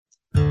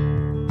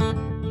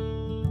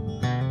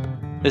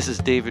This is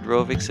David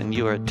Rovix, and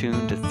you are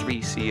tuned to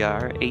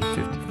 3CR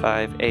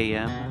 8:55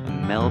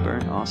 AM,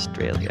 Melbourne,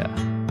 Australia.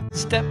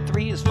 Step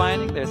 3 is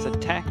finding there's a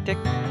tactic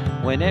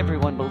when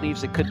everyone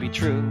believes it could be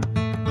true.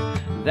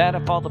 That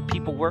if all the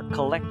people work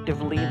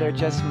collectively, there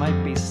just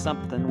might be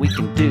something we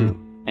can do,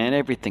 and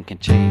everything can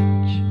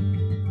change.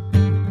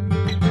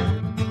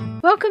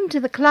 Welcome to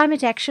the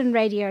Climate Action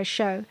Radio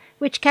Show,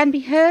 which can be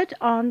heard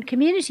on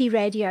Community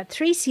Radio at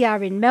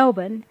 3CR in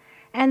Melbourne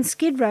and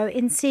Skid Row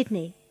in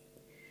Sydney.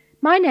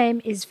 My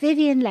name is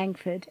Vivian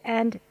Langford,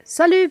 and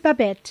salut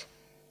Babette.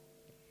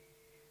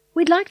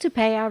 We'd like to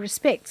pay our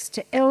respects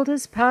to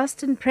elders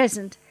past and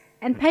present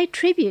and pay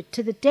tribute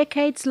to the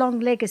decades-long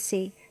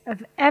legacy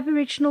of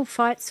Aboriginal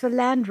fights for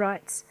land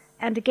rights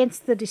and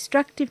against the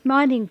destructive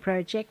mining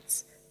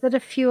projects that are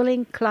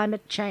fueling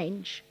climate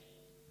change.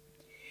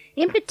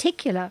 In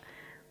particular,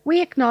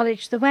 we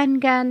acknowledge the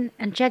Wangan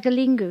and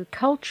Jagalingou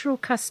cultural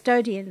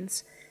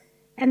custodians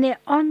and their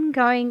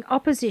ongoing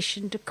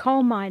opposition to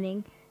coal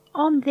mining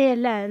on their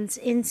lands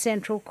in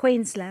central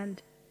Queensland,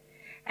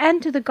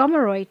 and to the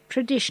Gomeroi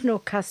traditional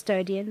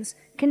custodians'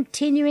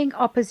 continuing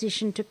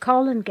opposition to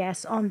coal and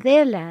gas on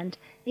their land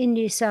in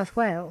New South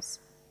Wales.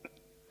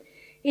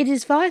 It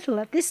is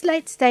vital at this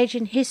late stage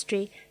in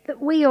history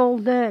that we all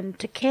learn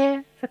to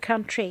care for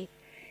country.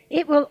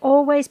 It will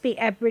always be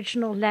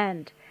Aboriginal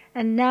land,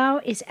 and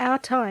now is our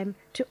time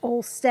to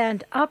all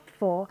stand up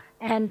for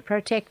and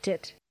protect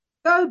it.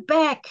 Go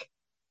back!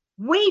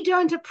 We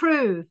don't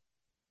approve!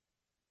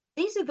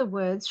 These are the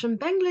words from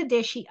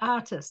Bangladeshi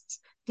artists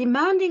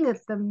demanding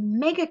that the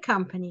mega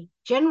company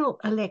General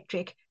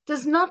Electric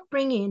does not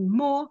bring in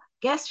more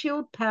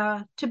gas-fueled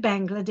power to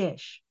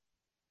Bangladesh.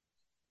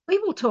 We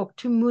will talk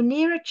to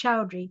Munira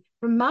Chowdhury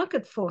from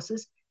Market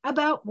Forces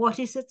about what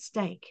is at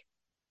stake.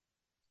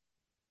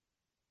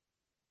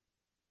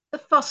 The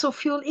fossil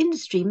fuel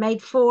industry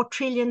made $4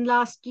 trillion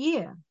last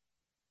year.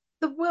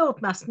 The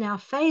world must now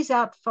phase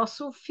out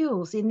fossil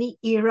fuels in the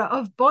era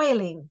of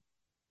boiling.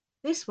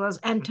 This was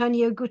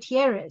Antonio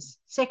Guterres,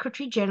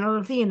 Secretary General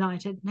of the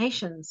United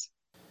Nations.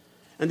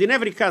 And in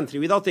every country,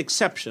 without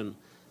exception,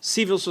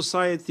 civil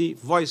society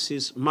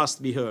voices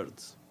must be heard.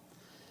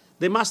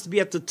 They must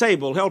be at the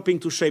table helping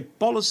to shape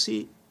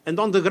policy and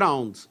on the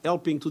ground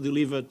helping to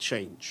deliver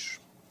change.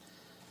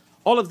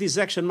 All of this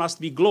action must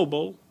be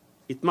global,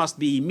 it must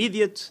be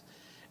immediate,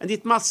 and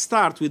it must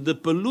start with the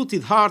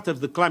polluted heart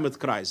of the climate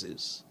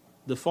crisis,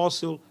 the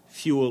fossil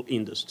fuel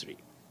industry.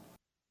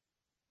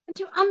 And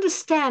to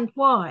understand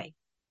why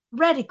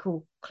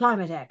radical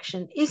climate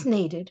action is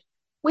needed,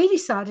 we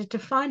decided to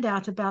find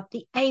out about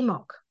the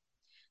AMOC.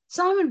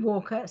 Simon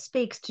Walker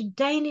speaks to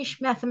Danish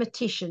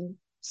mathematician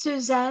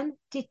Suzanne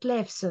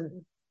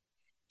Ditlevsen.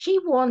 She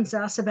warns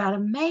us about a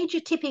major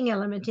tipping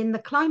element in the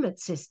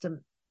climate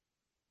system.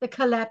 The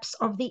collapse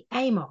of the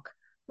AMOC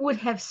would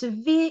have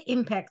severe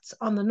impacts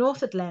on the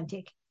North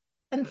Atlantic.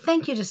 And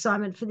thank you to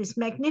Simon for this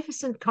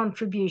magnificent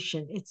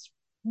contribution. It's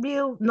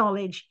real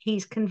knowledge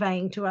he's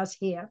conveying to us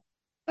here.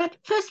 But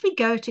first we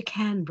go to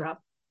Canberra.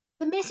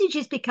 The message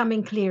is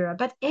becoming clearer,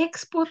 but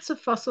exports of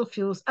fossil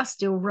fuels are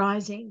still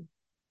rising.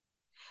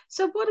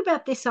 So what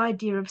about this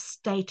idea of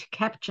state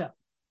capture?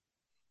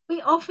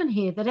 We often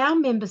hear that our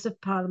members of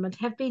parliament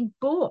have been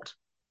bought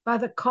by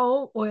the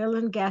coal, oil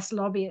and gas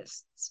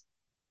lobbyists.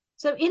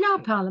 So in our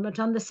parliament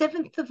on the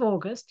 7th of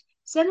August,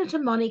 Senator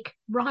Monique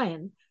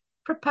Ryan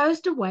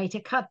proposed a way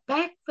to cut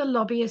back the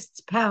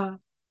lobbyists' power.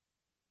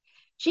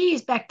 She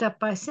is backed up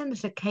by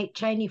Senator Kate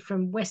Chaney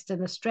from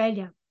Western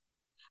Australia.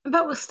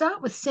 But we'll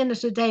start with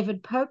Senator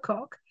David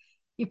Pocock.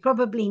 You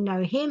probably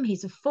know him.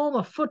 He's a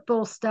former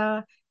football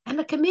star and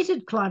a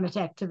committed climate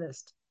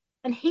activist.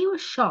 And he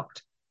was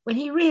shocked when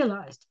he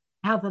realised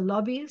how the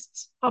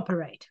lobbyists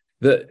operate.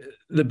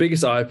 The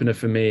biggest eye-opener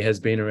for me has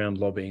been around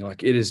lobbying.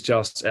 Like, it is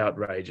just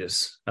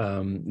outrageous.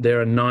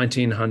 There are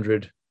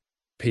 1,900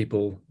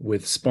 people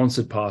with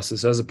sponsored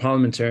passes. As a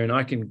parliamentarian,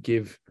 I can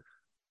give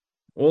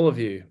all of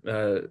you,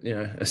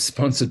 a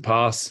sponsored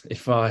pass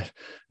if I've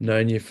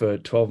known you for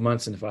 12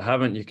 months. And if I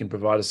haven't, you can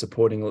provide a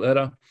supporting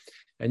letter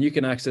and you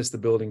can access the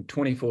building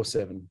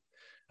 24/7,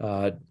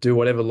 do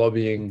whatever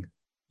lobbying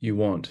you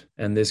want.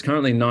 And there's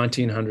currently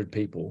 1,900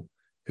 people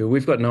who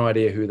we've got no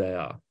idea who they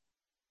are.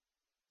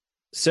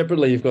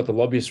 Separately, you've got the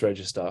lobbyist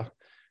register,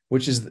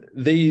 which is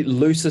the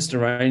loosest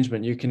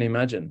arrangement you can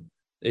imagine.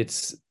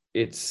 It's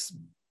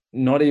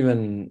not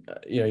even,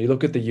 you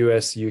look at the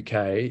US,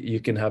 UK,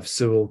 you can have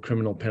civil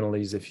criminal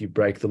penalties if you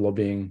break the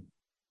lobbying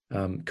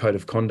code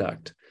of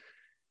conduct.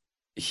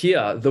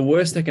 Here, the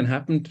worst that can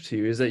happen to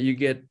you is that you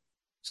get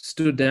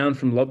stood down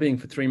from lobbying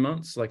for 3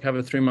 months, like have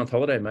a 3-month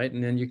holiday, mate,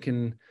 and then you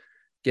can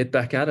get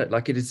back at it.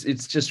 Like,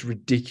 it's just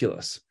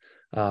ridiculous.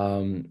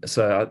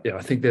 So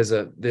I think there's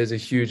a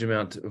huge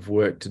amount of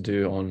work to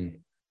do on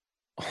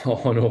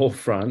all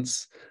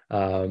fronts.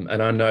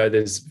 And I know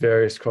there's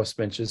various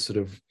crossbenchers sort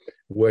of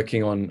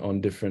working on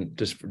different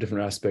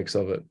aspects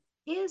of it.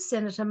 Here's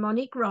Senator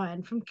Monique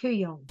Ryan from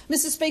Kooyong.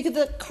 Mr Speaker,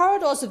 the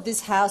corridors of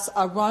this House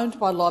are roamed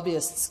by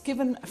lobbyists,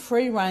 given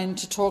free rein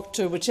to talk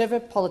to whichever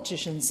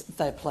politicians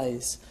they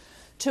please.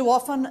 Too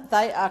often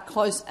they are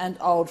close and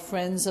old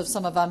friends of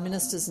some of our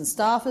ministers and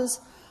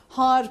staffers,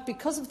 hired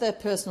because of their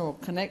personal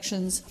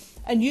connections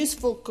and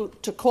useful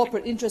to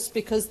corporate interests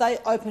because they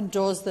open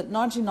doors that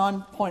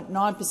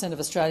 99.9%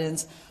 of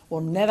Australians will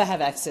never have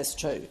access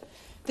to.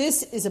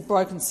 This is a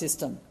broken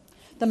system.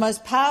 The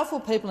most powerful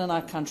people in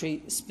our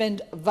country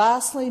spend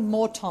vastly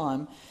more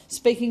time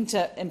speaking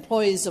to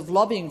employees of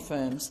lobbying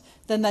firms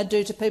than they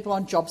do to people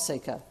on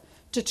JobSeeker,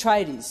 to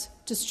tradies,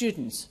 to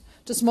students,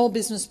 to small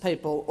business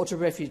people or to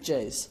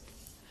refugees.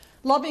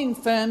 Lobbying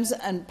firms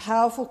and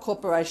powerful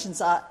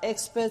corporations are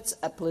experts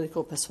at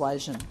political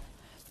persuasion.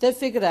 They've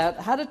figured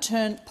out how to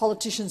turn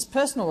politicians'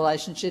 personal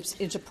relationships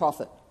into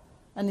profit,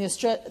 and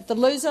the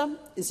loser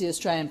is the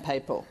Australian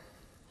people.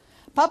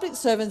 Public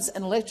servants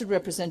and elected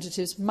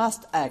representatives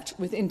must act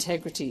with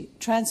integrity,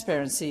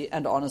 transparency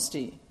and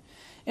honesty.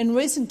 In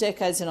recent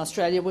decades in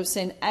Australia, we've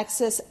seen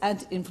access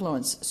and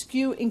influence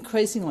skew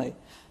increasingly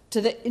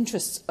to the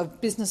interests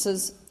of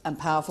businesses and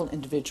powerful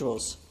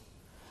individuals.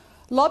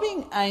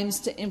 Lobbying aims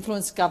to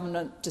influence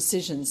government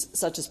decisions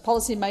such as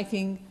policy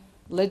making,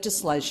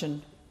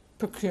 legislation,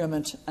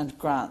 procurement and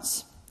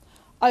grants.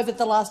 Over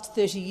the last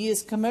 30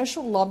 years,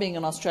 commercial lobbying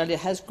in Australia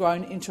has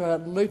grown into a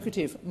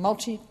lucrative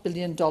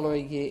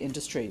multi-billion-dollar-a-year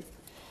industry.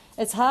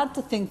 It's hard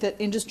to think that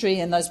industry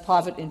and those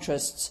private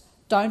interests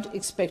don't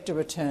expect a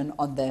return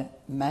on their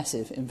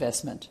massive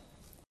investment.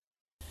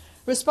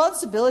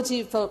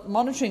 Responsibility for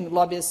monitoring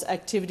lobbyists'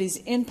 activities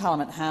in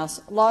Parliament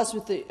House lies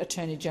with the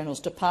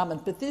Attorney-General's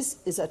Department, but this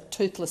is a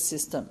toothless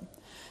system.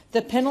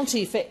 The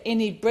penalty for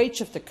any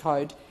breach of the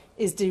code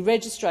is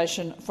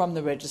deregistration from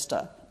the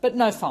register, but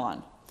no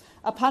fine,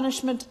 a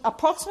punishment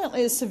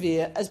approximately as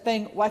severe as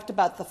being whacked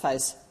about the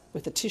face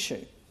with a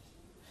tissue.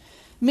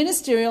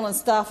 Ministerial and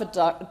staff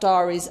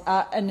diaries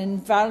are an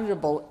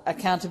invaluable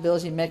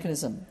accountability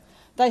mechanism.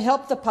 They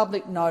help the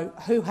public know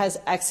who has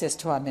access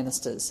to our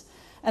ministers,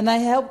 and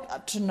they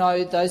help to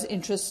know those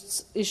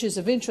issues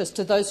of interest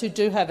to those who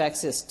do have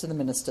access to the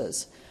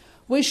ministers.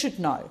 We should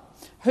know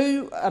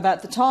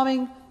about the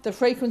timing, the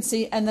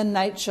frequency and the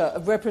nature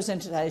of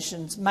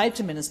representations made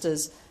to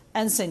ministers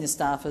and senior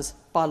staffers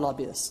by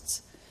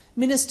lobbyists.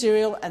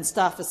 Ministerial and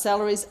staffer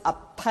salaries are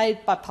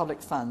paid by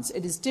public funds.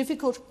 It is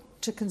difficult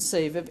to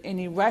conceive of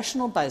any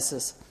rational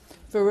basis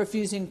for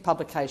refusing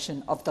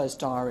publication of those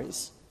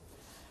diaries.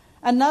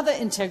 Another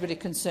integrity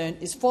concern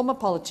is former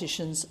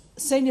politicians,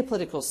 senior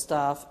political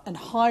staff and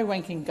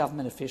high-ranking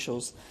government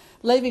officials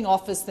leaving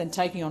office, then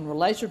taking on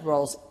related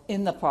roles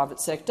in the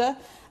private sector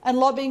and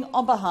lobbying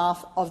on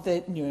behalf of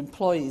their new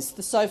employees,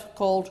 the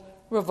so-called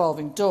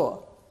revolving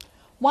door.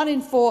 1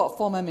 in 4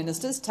 former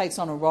ministers takes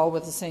on a role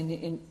with a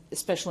senior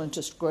special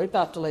interest group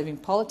after leaving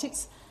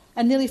politics,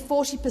 and nearly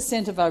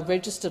 40% of our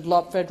registered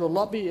federal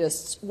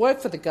lobbyists work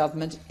for the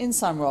government in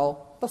some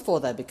role before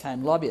they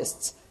became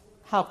lobbyists.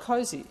 How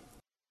cosy.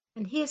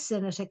 And here's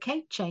Senator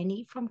Kate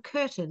Chaney from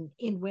Curtin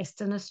in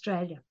Western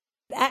Australia.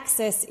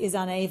 Access is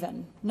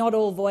uneven. Not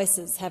all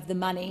voices have the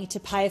money to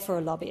pay for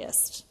a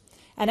lobbyist.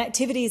 And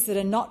activities that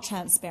are not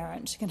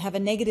transparent can have a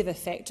negative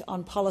effect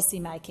on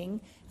policy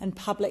making and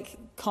public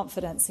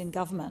confidence in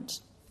government.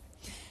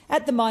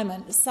 At the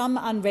moment, some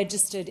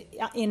unregistered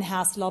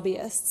in-house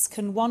lobbyists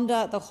can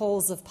wander the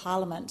halls of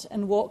Parliament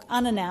and walk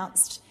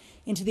unannounced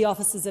into the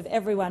offices of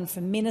everyone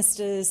from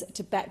ministers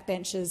to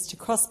backbenchers to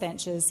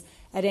crossbenchers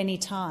at any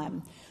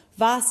time,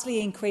 vastly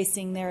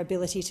increasing their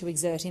ability to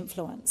exert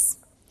influence.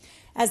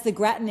 As the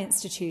Grattan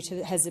Institute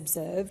has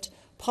observed,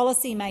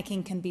 policy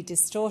making can be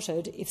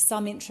distorted if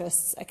some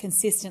interests are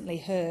consistently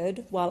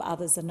heard while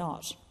others are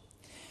not.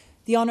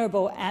 The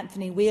Honourable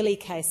Anthony Wheely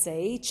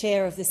KC,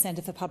 Chair of the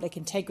Centre for Public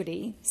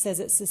Integrity, says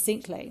it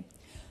succinctly.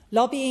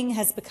 Lobbying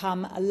has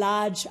become a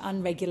large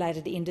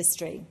unregulated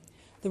industry.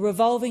 The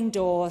revolving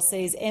door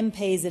sees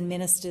MPs and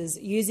ministers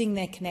using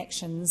their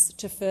connections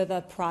to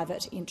further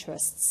private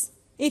interests.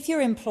 If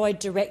you're employed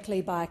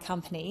directly by a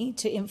company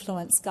to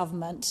influence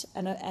government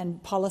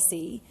and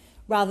policy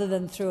rather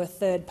than through a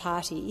third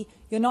party,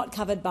 you're not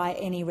covered by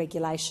any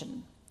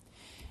regulation.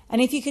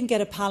 And if you can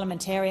get a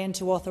parliamentarian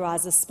to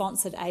authorise a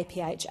sponsored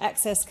APH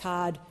access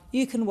card,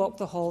 you can walk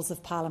the halls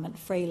of Parliament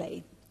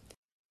freely.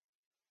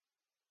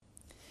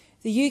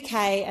 The UK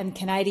and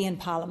Canadian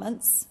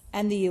parliaments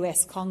and the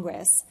US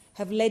Congress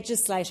have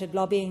legislated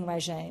lobbying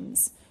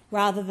regimes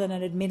rather than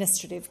an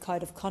administrative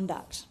code of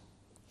conduct.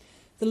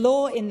 The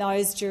law in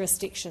those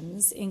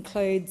jurisdictions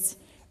includes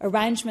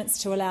arrangements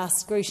to allow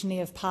scrutiny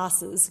of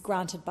passes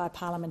granted by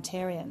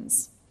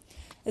parliamentarians.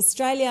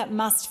 Australia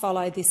must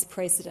follow this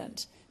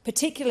precedent,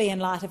 particularly in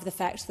light of the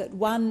fact that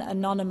one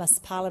anonymous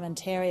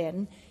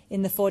parliamentarian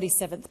in the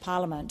 47th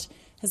Parliament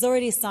has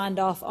already signed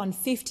off on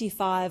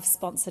 55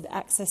 sponsored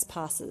access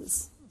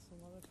passes.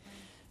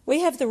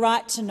 We have the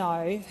right to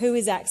know who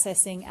is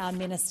accessing our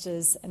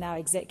ministers and our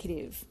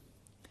executive.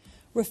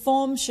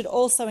 Reform should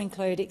also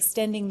include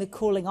extending the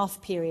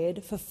cooling-off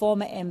period for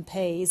former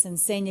MPs and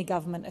senior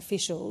government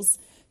officials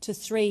to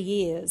 3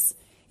 years,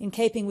 in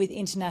keeping with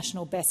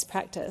international best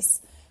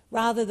practice,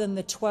 rather than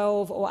the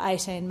 12 or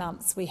 18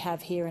 months we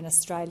have here in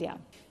Australia.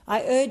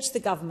 I urge the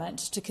government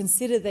to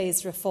consider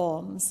these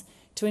reforms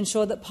to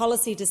ensure that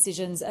policy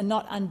decisions are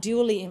not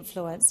unduly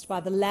influenced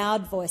by the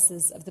loud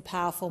voices of the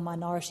powerful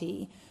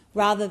minority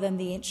rather than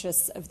the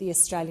interests of the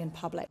Australian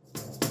public.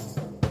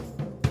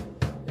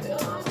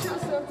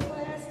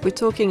 We're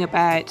talking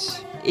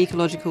about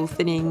ecological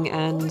thinning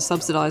and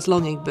subsidised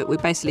logging, but we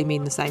basically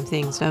mean the same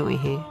things, don't we,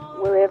 here?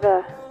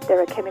 Wherever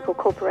there are chemical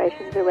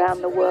corporations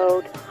around the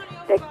world,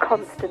 they're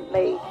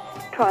constantly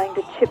trying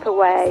to chip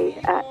away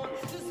at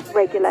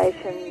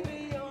regulations.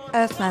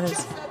 Earth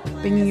Matters,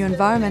 bringing you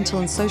environmental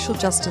and social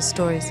justice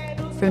stories,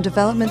 from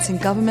developments in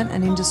government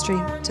and industry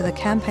to the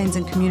campaigns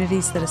and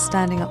communities that are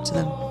standing up to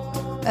them.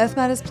 Earth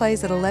Matters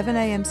plays at 11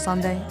 a.m.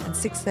 Sunday and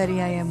 6:30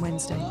 a.m.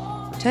 Wednesday.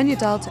 Turn your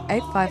dial to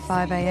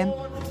 855 a.m.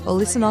 or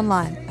listen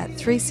online at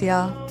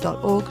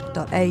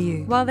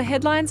 3cr.org.au. While the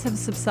headlines have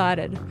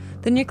subsided,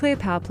 the nuclear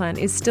power plant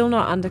is still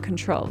not under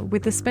control,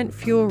 with the spent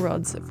fuel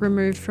rods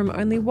removed from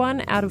only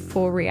 1 out of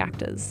 4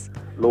 reactors.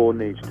 Law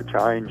needs to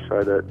change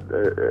so that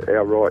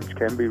our rights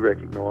can be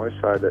recognised,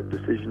 so that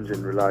decisions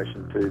in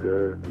relation to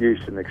the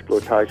use and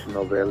exploitation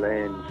of our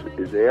lands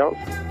is ours.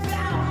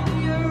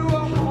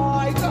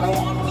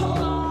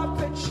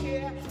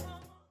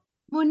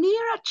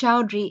 Munira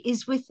Chowdhury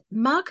is with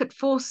Market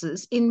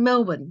Forces in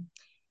Melbourne.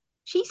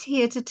 She's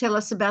here to tell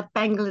us about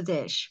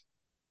Bangladesh.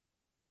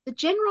 The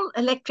General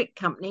Electric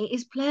Company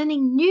is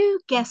planning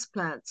new gas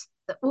plants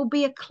that will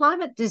be a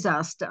climate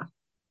disaster.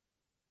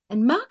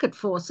 And Market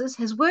Forces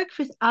has worked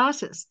with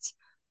artists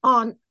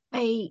on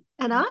an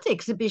art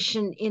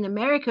exhibition in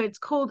America. It's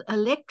called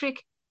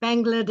Electric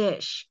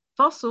Bangladesh,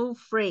 Fossil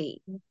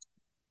Free.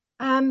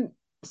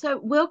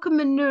 So welcome,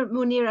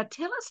 Munira.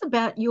 Tell us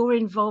about your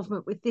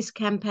involvement with this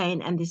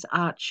campaign and this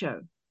art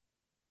show.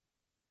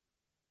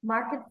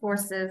 Market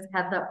Forces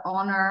had the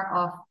honor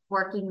of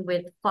working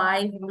with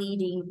 5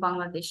 leading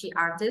Bangladeshi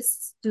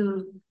artists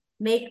to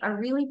make a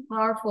really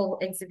powerful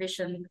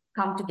exhibition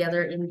come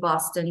together in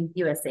Boston,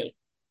 USA.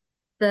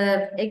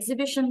 The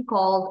exhibition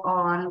called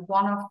on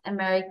one of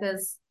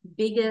America's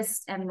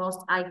biggest and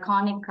most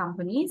iconic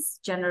companies,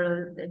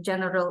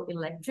 General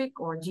Electric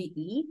or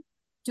GE,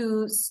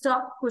 to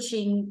stop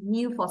pushing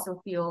new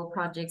fossil fuel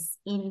projects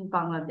in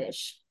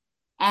Bangladesh.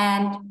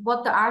 And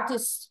what the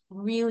artists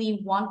really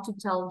want to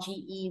tell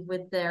GE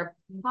with their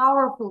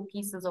powerful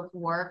pieces of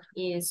work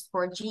is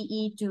for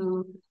GE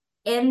to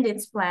end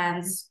its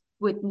plans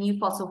with new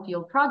fossil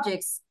fuel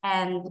projects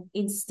and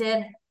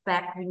instead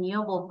back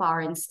renewable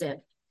power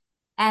instead.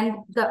 And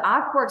the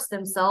artworks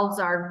themselves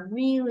are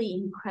really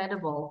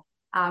incredible.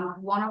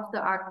 One of the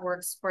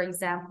artworks, for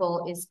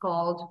example, is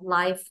called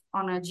Life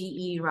on a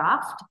GE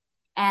Raft,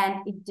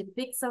 and it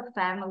depicts a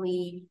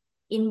family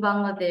in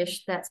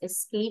Bangladesh that's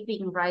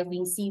escaping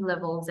rising sea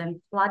levels and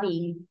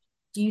flooding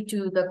due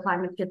to the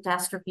climate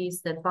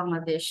catastrophes that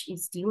Bangladesh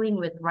is dealing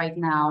with right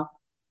now.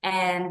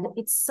 And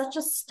it's such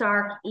a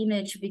stark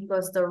image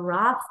because the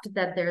raft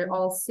that they're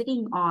all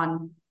sitting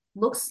on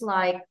looks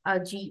like a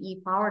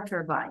GE power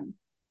turbine.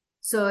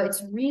 So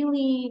it's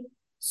really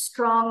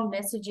strong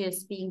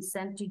messages being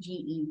sent to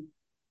GE.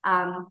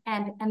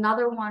 And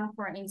another one,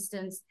 for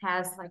instance,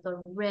 has like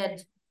a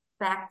red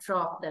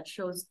backdrop that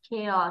shows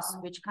chaos,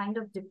 which kind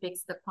of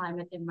depicts the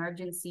climate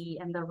emergency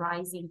and the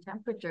rising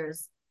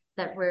temperatures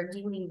that we're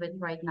dealing with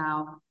right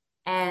now.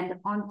 And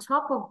on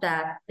top of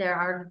that, there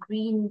are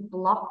green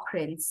block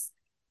prints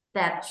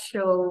that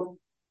show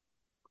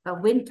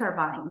wind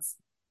turbines,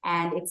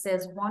 and it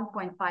says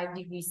 1.5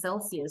 degrees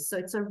Celsius. So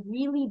it's a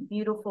really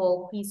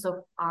beautiful piece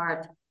of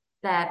art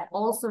that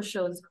also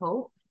shows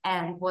hope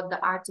and what the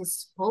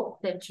artists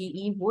hope that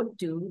GE would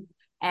do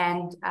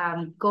and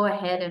go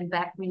ahead and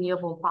back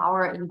renewable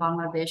power in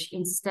Bangladesh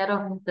instead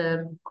of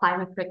the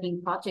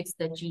climate-wrecking projects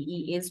that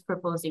GE is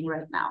proposing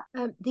right now.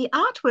 The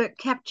artwork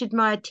captured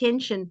my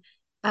attention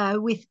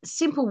with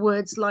simple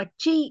words like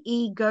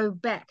GE go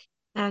back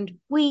and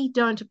we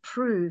don't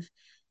approve.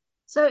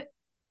 So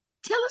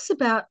tell us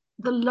about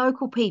the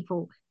local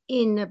people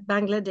in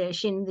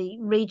Bangladesh, in the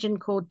region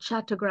called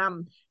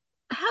Chattogram.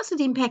 How's it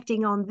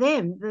impacting on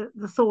them,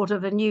 the thought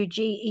of a new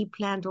GE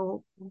plant,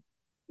 or,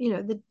 you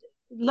know, the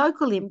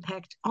local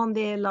impact on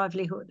their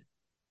livelihood?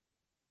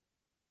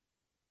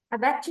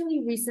 I've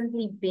actually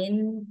recently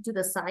been to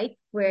the site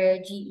where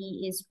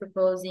GE is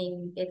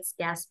proposing its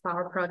gas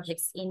power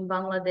projects in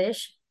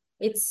Bangladesh.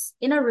 It's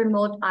in a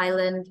remote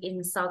island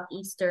in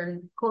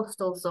southeastern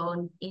coastal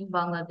zone in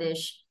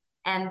Bangladesh.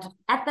 And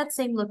at that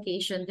same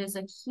location, there's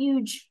a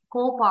huge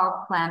coal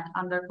power plant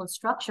under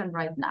construction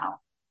right now.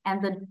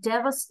 And the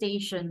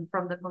devastation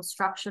from the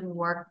construction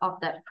work of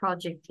that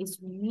project is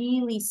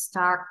really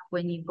stark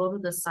when you go to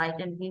the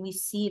site and really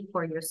see it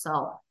for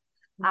yourself.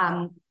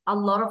 A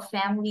lot of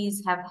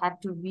families have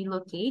had to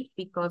relocate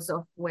because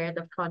of where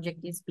the project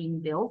is being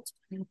built.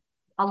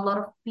 A lot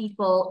of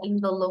people in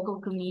the local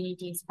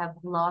communities have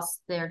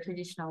lost their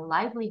traditional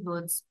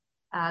livelihoods.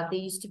 They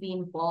used to be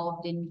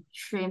involved in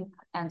shrimp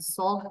and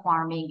salt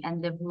farming,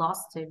 and they've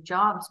lost their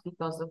jobs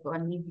because of a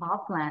new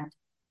power plant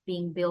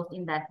being built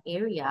in that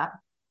area.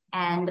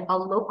 and a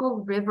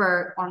local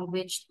river on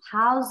which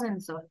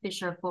thousands of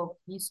fisher folk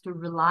used to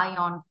rely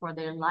on for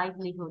their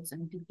livelihoods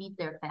and to feed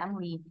their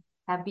family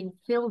have been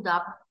filled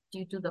up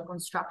due to the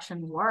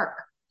construction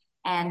work.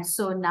 And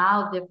so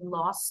now they've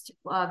lost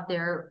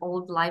their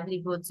old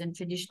livelihoods and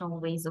traditional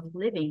ways of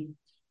living.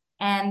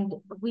 And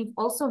we've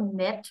also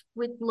met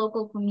with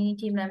local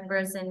community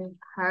members and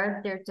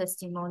heard their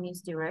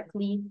testimonies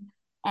directly.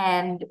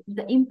 And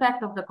the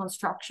impact of the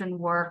construction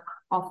work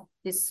of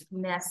this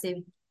massive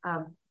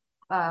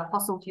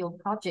fossil fuel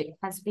project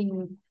has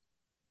been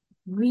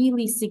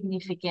really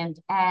significant.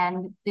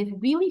 And they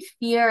really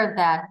fear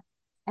that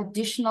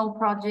additional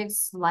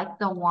projects like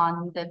the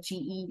one that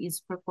GE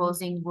is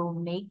proposing will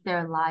make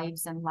their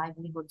lives and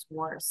livelihoods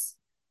worse.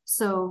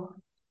 So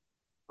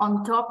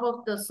on top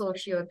of the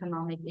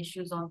socioeconomic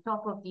issues, on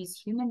top of these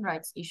human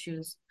rights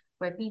issues,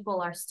 where people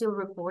are still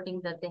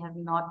reporting that they have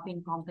not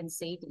been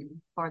compensated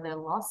for their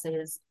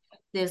losses,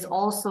 there's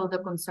also the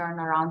concern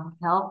around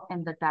health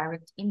and the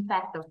direct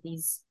impact of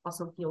these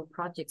fossil fuel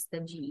projects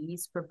that GE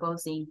is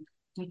proposing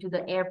due to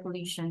the air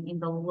pollution in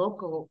the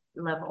local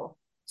level.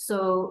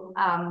 So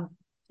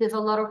there's a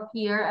lot of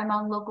fear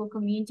among local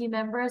community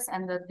members,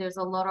 and that there's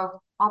a lot of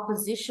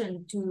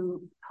opposition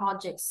to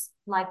projects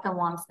like the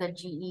ones that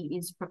GE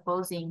is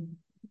proposing.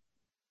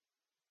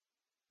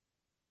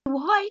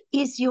 Why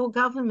is your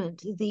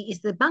government, is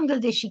the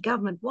Bangladeshi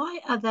government, why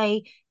are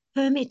they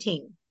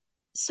permitting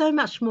so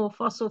much more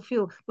fossil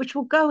fuel, which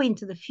will go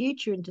into the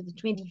future, into the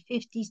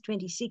 2050s,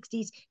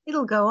 2060s,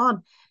 it'll go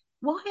on.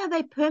 Why are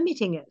they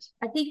permitting it?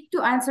 I think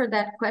to answer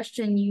that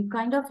question, you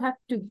kind of have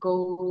to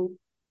go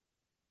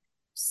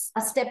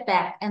a step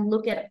back and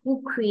look at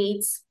who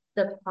creates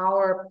the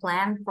power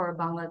plan for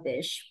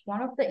Bangladesh.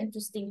 One of the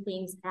interesting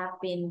things have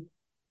been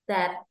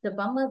that the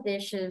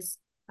Bangladesh's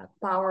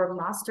power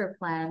master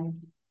plan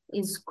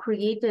is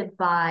created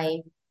by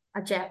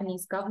a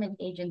Japanese government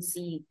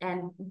agency,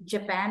 and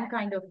Japan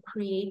kind of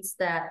creates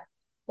that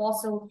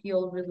fossil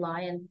fuel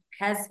reliant,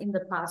 has in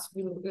the past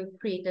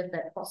created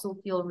that fossil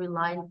fuel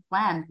reliant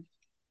plan.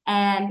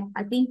 And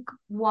I think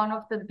one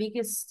of the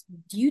biggest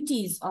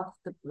duties of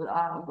the,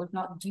 well,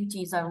 not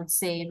duties, I would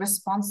say,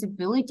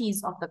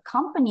 responsibilities of the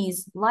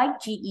companies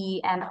like GE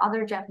and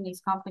other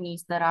Japanese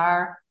companies that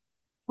are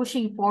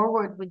pushing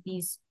forward with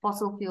these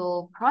fossil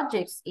fuel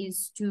projects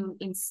is to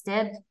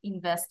instead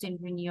invest in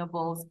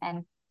renewables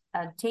and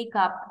take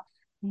up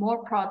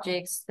more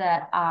projects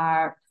that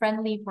are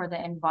friendly for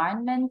the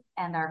environment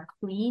and are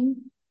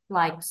clean,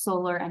 like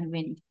solar and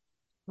wind.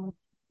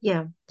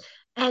 Yeah.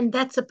 And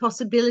that's a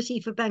possibility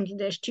for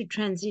Bangladesh to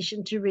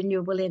transition to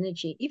renewable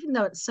energy. Even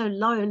though it's so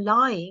low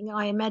lying,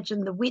 I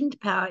imagine the wind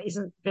power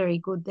isn't very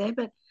good there.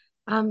 But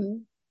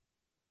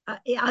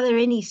are there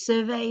any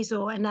surveys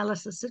or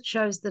analysis that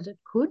shows that it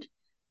could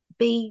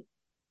be,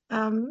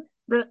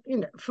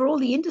 for all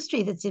the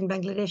industry that's in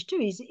Bangladesh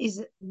too?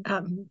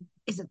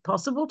 Is it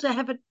possible to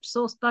have it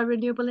sourced by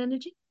renewable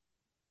energy?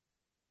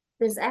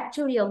 There's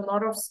actually a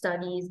lot of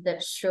studies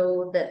that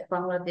show that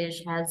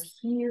Bangladesh has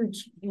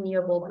huge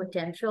renewable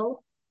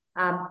potential.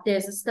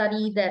 There's a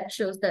study that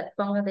shows that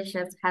Bangladesh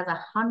has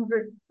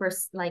 100%,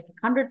 like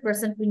 100%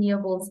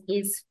 renewables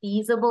is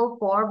feasible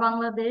for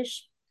Bangladesh.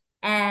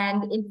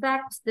 And in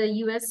fact, the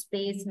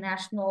US-based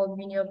National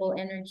Renewable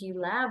Energy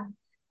Lab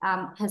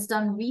has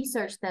done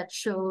research that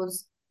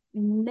shows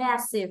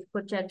massive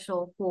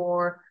potential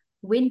for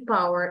wind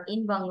power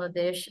in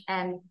Bangladesh.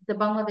 And the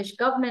Bangladesh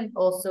government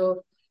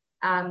also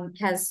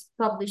has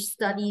published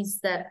studies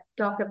that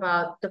talk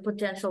about the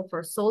potential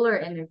for solar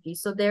energy.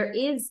 So there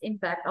is, in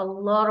fact, a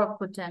lot of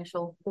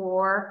potential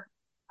for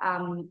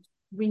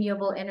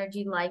renewable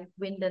energy like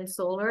wind and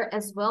solar,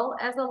 as well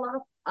as a lot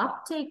of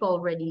uptake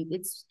already.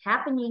 It's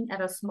happening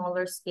at a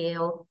smaller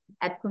scale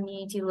at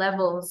community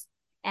levels.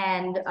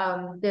 And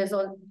there's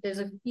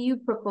a few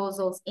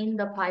proposals in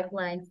the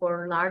pipeline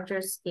for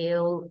larger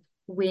scale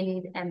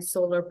wind and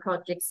solar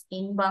projects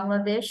in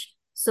Bangladesh.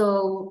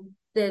 So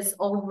there's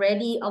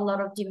already a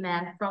lot of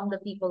demand from the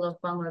people of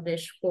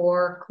Bangladesh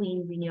for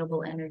clean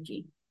renewable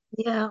energy.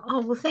 Yeah.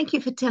 Oh, well, thank you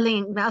for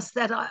telling us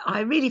that. I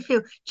really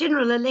feel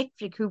General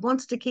Electric, who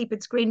wants to keep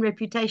its green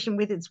reputation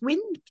with its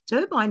wind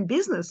turbine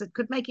business, it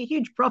could make a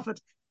huge profit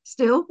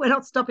still. We're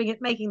not stopping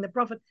it making the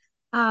profit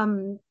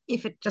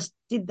if it just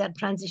did that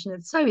transition.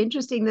 It's so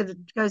interesting that it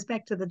goes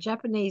back to the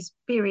Japanese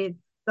period,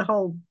 the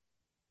whole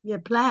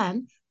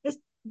plan. Let's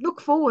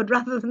look forward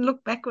rather than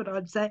look backward,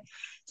 I'd say.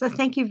 So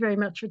thank you very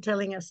much for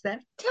telling us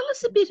that. Tell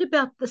us a bit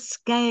about the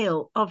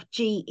scale of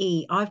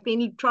GE. I've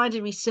been trying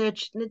to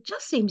research, and it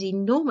just seems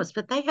enormous,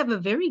 but they have a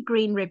very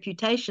green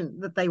reputation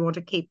that they want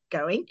to keep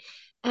going.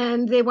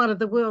 And they're one of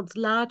the world's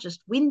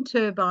largest wind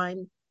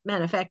turbine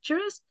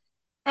manufacturers.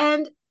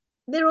 And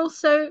they're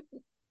also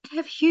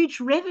have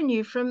huge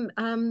revenue from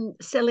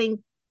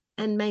selling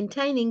and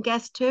maintaining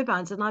gas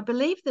turbines. And I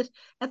believe that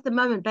at the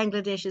moment,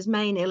 Bangladesh's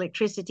main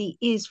electricity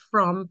is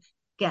from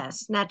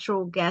gas,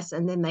 natural gas,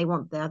 and then they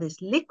want now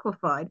this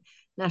liquefied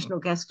natural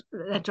gas,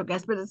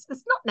 but it's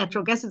not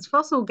natural gas, it's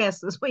fossil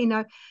gas, as we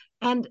know,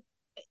 and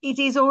it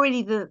is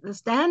already the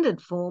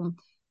standard form.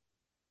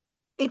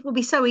 it will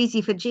be so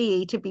easy for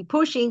GE to be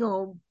pushing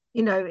or,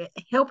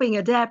 helping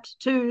adapt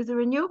to the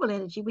renewable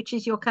energy, which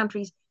is your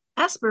country's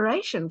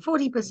aspiration.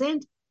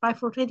 40% by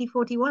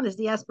 2041 is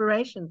the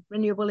aspiration,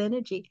 renewable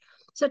energy.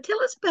 So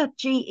tell us about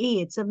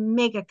GE. It's a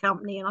mega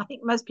company, and I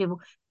think most people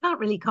can't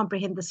really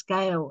comprehend the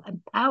scale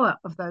and power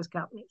of those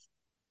companies.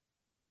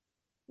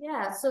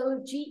 Yeah,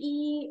 so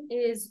GE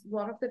is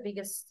one of the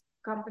biggest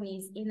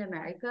companies in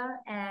America,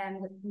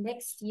 and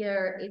next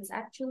year it's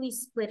actually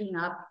splitting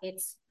up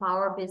its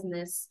power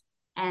business,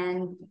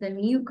 and the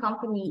new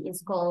company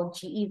is called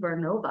GE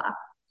Vernova.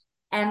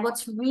 And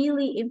what's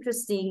really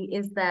interesting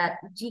is that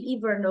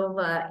GE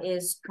Vernova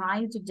is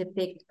trying to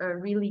depict a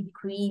really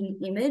green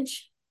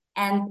image,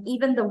 and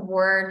even the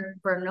word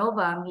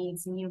Vernova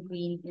means new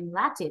green in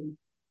Latin.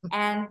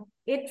 And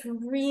it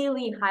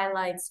really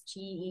highlights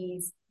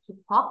GE's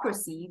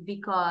hypocrisy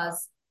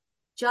because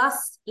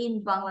just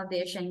in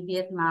Bangladesh and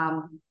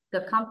Vietnam,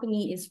 the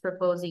company is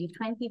proposing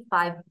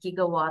 25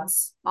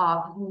 gigawatts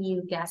of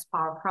new gas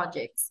power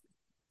projects.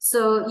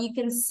 So you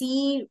can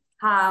see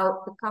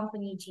how the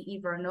company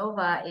GE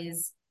Vernova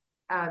is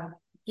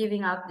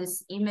giving out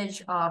this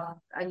image of,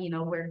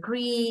 we're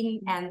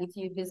green. And if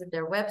you visit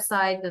their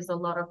website, there's a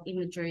lot of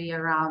imagery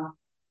around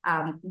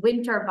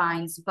wind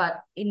turbines.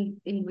 But in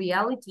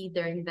reality,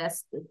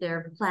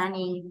 they're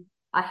planning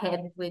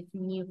ahead with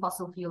new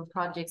fossil fuel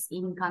projects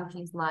in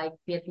countries like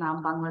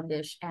Vietnam,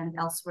 Bangladesh, and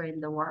elsewhere in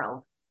the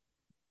world.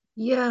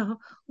 Yeah.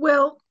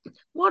 Well,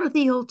 what are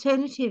the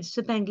alternatives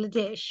to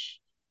Bangladesh?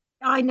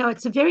 I know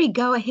it's a very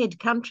go-ahead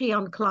country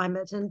on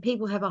climate, and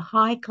people have a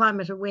high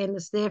climate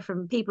awareness there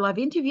from people I've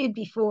interviewed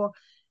before.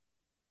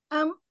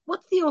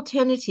 What's the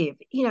alternative?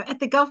 At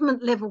the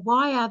government level,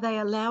 why are they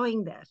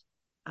allowing that?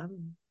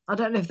 I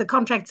don't know if the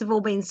contracts have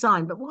all been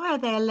signed, but why are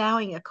they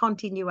allowing a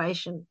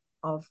continuation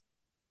of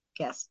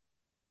gas?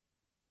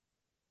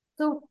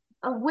 So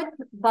with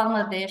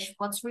Bangladesh,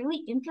 what's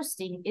really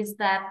interesting is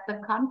that the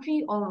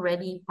country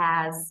already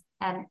has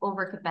an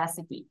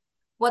overcapacity.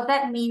 What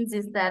that means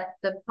is that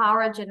the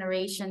power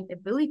generation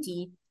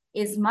ability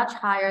is much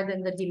higher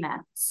than the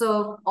demand.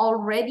 So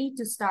already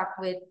to start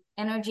with,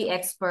 energy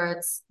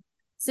experts,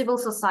 civil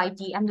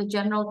society, and the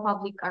general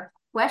public are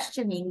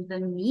questioning the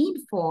need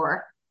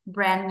for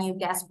brand new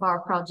gas power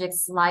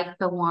projects like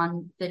the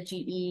one that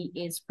GE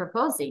is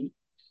proposing.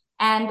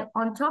 And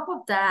on top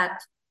of that,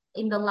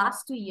 in the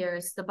last 2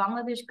 years, the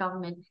Bangladesh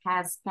government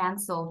has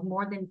canceled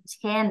more than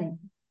 10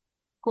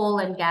 coal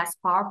and gas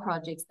power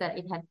projects that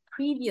it had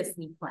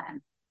previously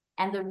planned.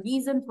 And the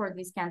reason for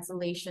these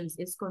cancellations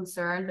is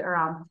concerned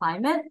around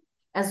climate,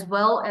 as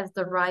well as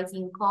the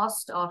rising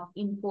cost of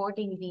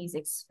importing these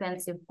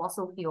expensive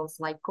fossil fuels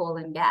like coal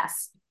and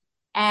gas.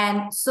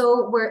 And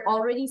so we're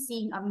already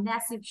seeing a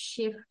massive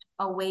shift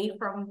away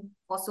from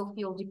fossil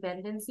fuel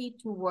dependency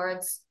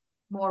towards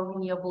more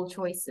renewable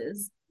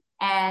choices.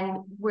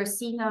 And we're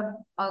seeing a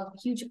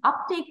huge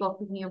uptake of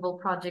renewable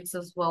projects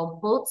as well,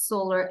 both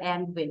solar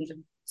and wind.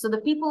 So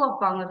the people of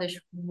Bangladesh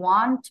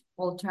want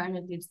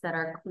alternatives that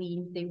are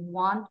clean. They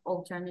want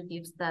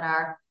alternatives that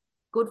are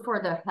good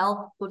for their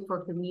health, good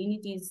for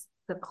communities,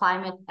 the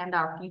climate, and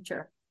our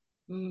future.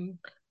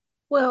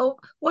 Well,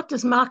 what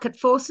does market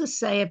forces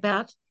say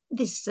about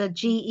this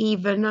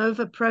GE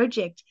Vernova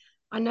project?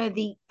 I know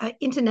the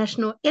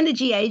International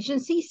Energy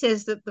Agency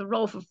says that the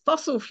role for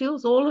fossil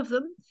fuels, all of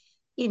them,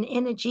 in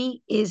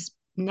energy is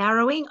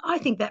narrowing. I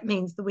think that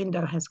means the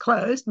window has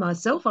closed.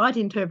 Myself, I'd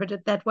interpret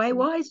it that way.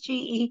 Why is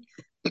GE,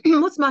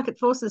 what's market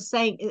forces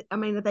saying? I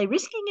mean, are they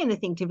risking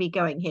anything to be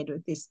going ahead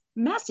with this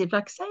massive,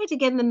 like say it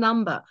again, the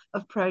number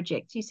of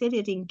projects? You said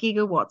it in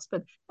gigawatts,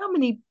 but how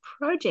many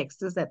projects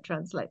does that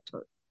translate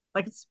to?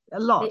 Like it's a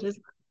lot,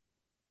 isn't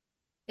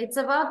it? It's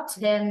about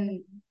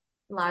 10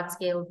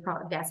 large-scale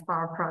gas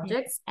power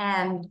projects,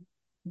 and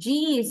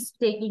GE is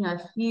taking a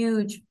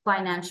huge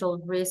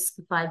financial risk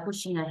by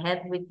pushing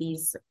ahead with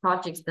these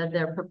projects that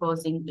they're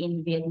proposing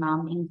in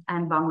Vietnam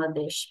and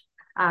Bangladesh.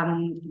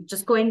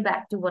 Just going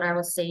back to what I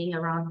was saying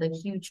around the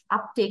huge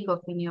uptake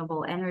of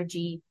renewable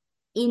energy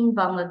in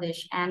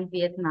Bangladesh and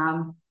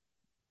Vietnam,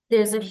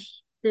 there's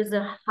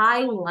a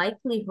high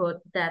likelihood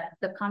that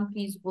the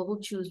countries will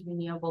choose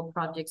renewable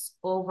projects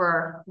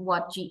over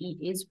what GE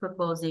is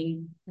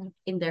proposing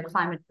in their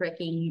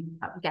climate-breaking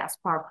gas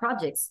power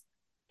projects.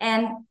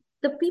 And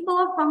the people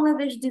of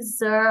Bangladesh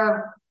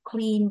deserve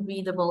clean,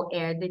 breathable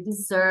air. They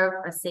deserve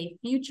a safe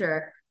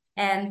future.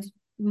 And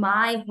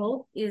my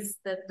hope is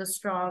that the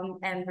strong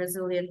and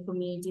resilient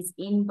communities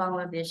in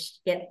Bangladesh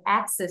get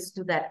access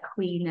to that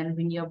clean and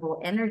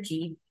renewable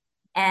energy.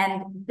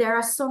 And there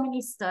are so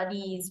many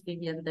studies,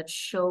 Vivian, that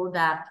show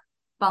that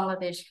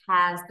Bangladesh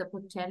has the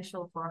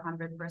potential for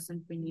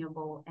 100%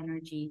 renewable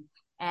energy.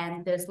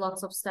 And there's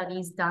lots of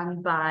studies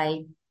done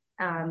by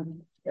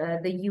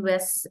the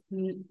US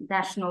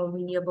National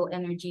Renewable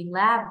Energy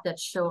Lab that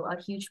show a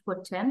huge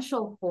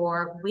potential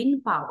for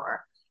wind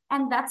power.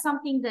 And that's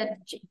something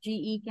that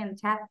GE can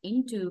tap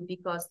into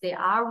because they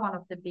are one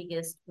of the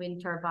biggest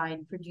wind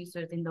turbine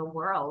producers in the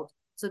world.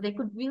 So they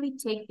could really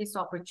take this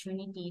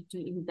opportunity to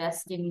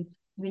invest in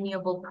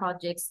renewable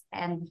projects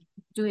and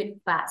do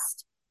it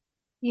fast.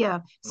 Yeah.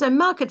 So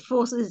market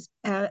forces,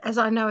 as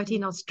I know it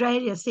in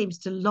Australia, seems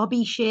to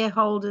lobby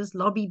shareholders,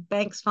 lobby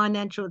banks,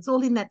 financial. It's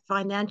all in that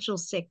financial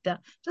sector.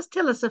 Just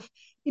tell us, if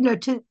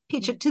to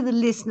pitch it to the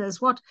listeners,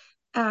 what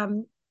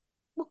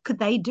could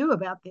they do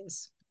about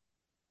this?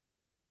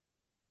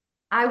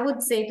 I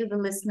would say to the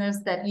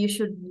listeners that you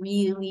should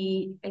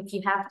really, if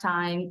you have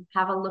time,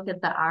 have a look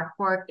at the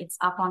artwork. It's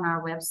up on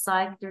our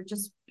website. They're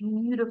just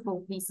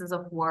beautiful pieces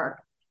of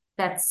work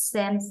that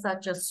send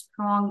such a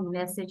strong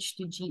message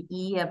to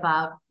GE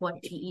about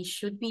what GE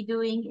should be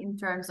doing in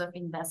terms of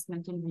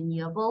investment in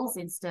renewables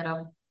instead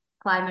of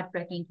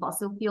climate-wrecking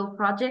fossil fuel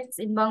projects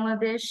in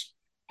Bangladesh.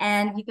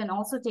 And you can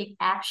also take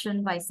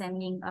action by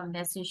sending a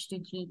message to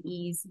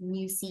GE's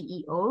new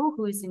CEO,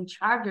 who is in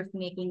charge of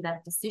making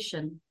that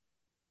decision.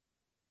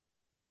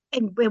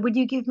 And would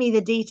you give me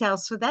the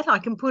details for that? I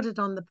can put it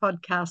on the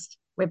podcast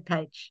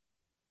webpage.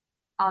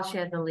 I'll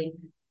share the link.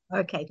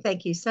 Okay,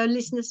 thank you. So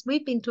listeners,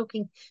 we've been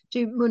talking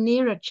to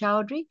Munira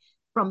Chowdhury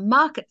from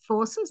Market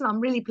Forces. I'm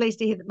really pleased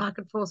to hear that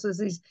Market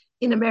Forces is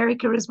in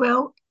America as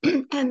well.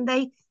 And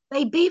they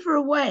beaver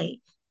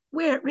away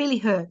where it really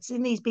hurts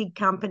in these big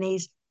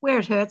companies, where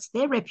it hurts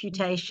their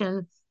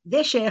reputation,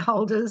 their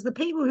shareholders, the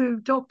people who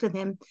talk to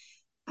them.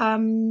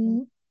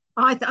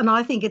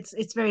 I think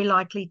it's very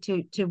likely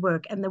to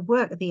work. And the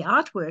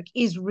artwork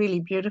is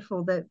really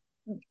beautiful. The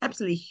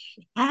absolutely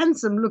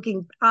handsome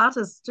looking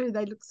artists too.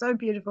 They look so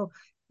beautiful.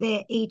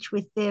 They're each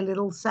with their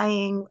little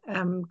saying,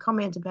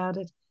 comment about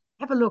it.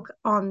 Have a look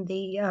on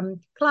the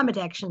Climate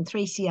Action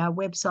 3CR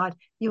website.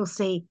 You'll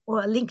see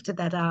a link to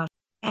that art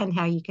and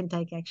how you can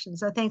take action.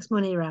 So thanks,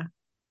 Munira.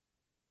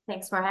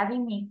 Thanks for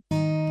having me.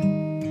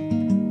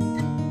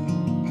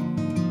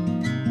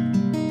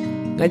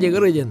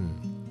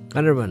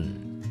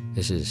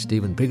 This is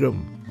Stephen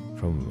Pigram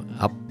from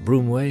up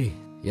Broomway,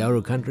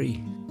 Yarra Country,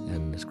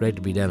 and it's great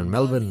to be down in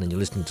Melbourne, and you're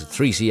listening to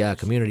 3CR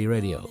Community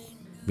Radio.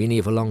 Been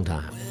here for a long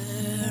time.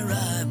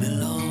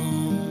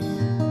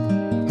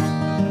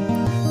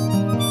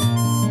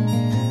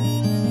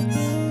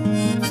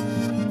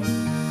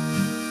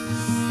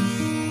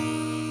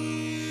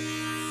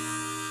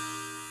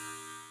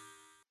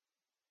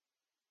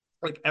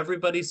 Like,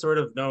 everybody sort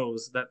of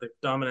knows that the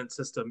dominant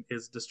system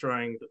is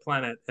destroying the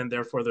planet, and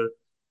therefore the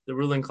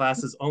ruling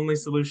class's only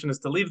solution is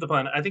to leave the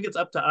planet. I think it's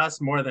up to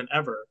us more than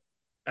ever,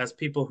 as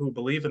people who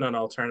believe in an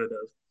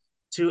alternative,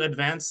 to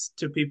advance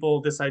to people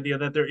this idea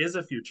that there is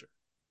a future.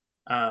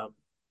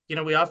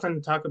 We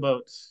often talk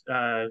about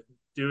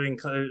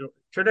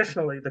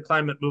traditionally the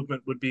climate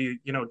movement would be,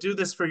 do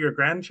this for your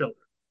grandchildren.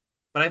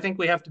 But I think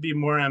we have to be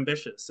more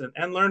ambitious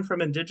and learn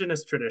from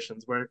indigenous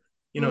traditions where,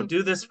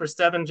 do this for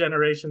 7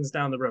 generations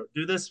down the road,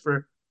 do this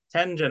for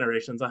 10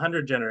 generations,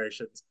 100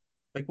 generations.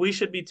 Like, we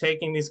should be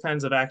taking these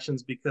kinds of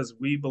actions because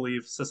we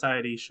believe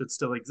society should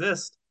still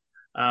exist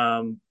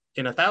in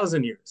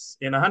 1,000 years,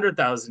 in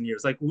 100,000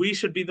 years. Like, we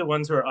should be the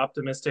ones who are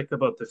optimistic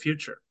about the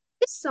future.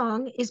 This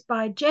song is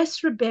by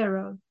Jess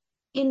Ribeiro,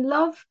 In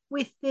Love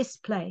with This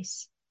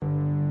Place.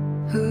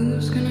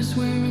 Who's gonna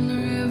swim in the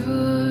river?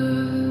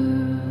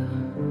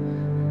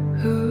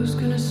 Who's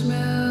gonna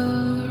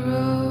smell the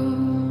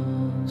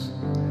rose?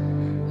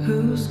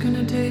 Who's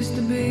gonna taste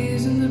the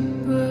bees and the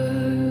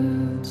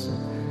birds?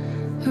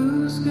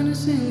 Who's gonna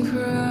sing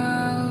for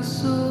our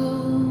souls?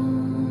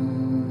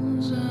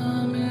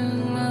 I'm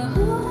in love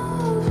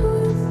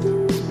with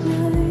this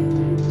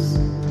place.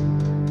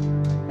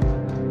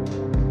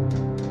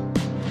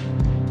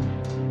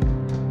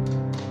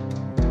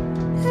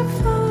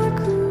 If I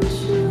could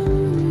show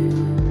you,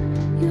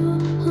 your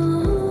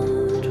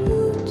heart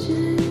would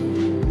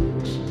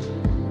change.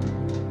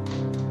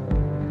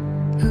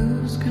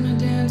 Who's gonna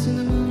dance in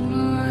the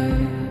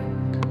moonlight?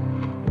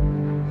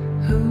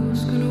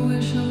 Who's gonna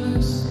wish on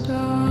the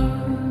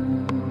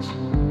stars?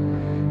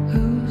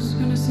 Who's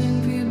gonna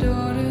sing for your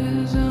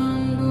daughters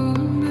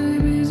unborn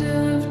babies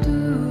after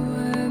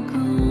we're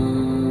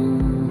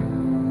gone?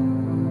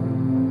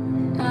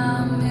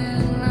 I'm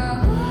in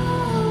love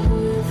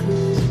with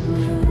this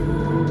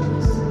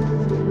place.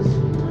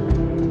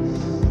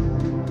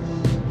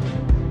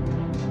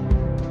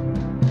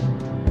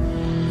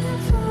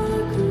 If I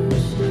could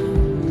show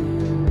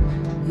you,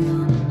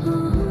 your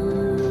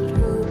heart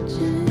would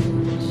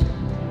change.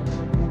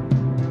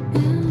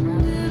 And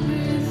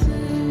every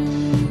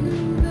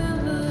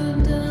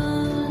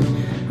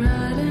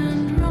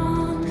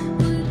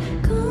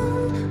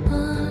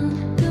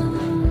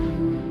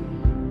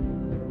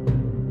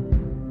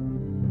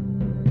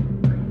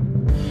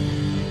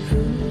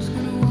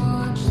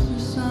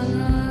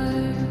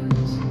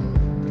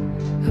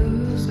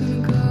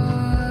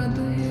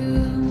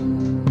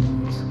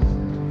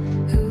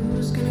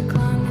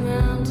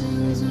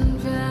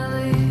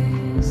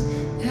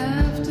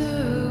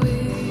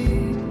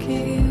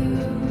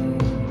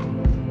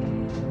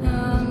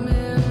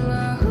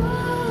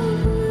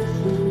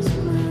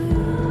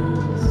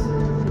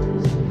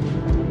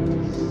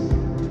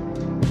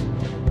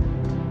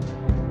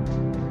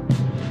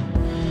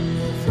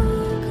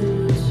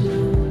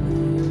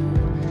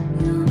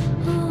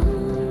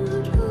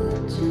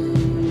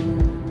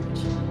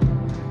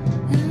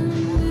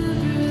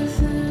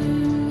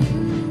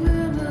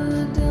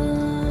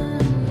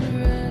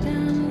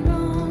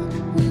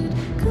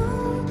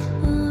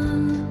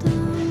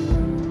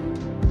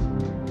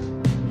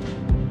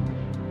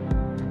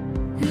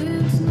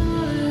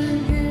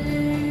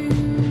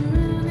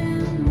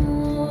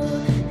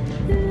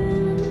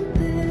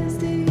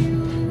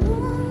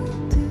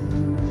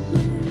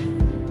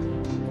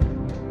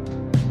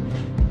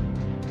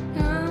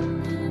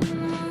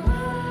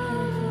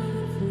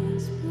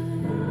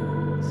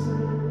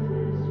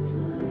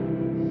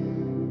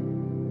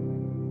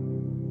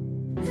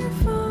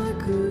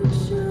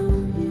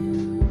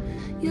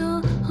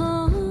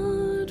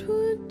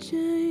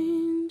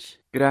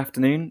Good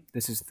afternoon,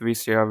 this is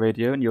 3CR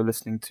Radio and you're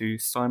listening to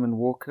Simon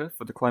Walker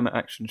for the Climate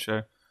Action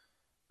Show.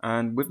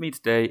 And with me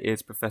today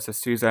is Professor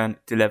Suzanne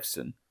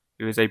Dilevsen,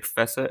 who is a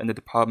professor in the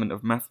Department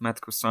of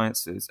Mathematical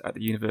Sciences at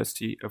the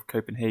University of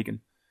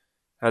Copenhagen.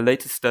 Her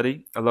latest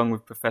study, along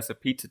with Professor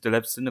Peter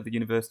Dilevsen of the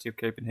University of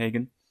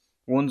Copenhagen,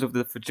 warns of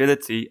the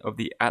fragility of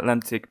the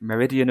Atlantic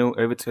Meridional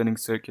Overturning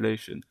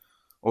Circulation,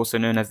 also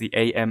known as the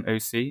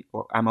AMOC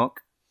or AMOC,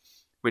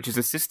 which is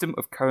a system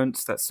of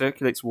currents that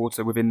circulates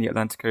water within the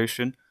Atlantic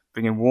Ocean,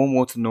 bringing warm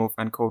water north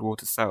and cold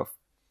water south.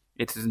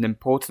 It is an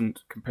important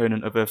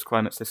component of Earth's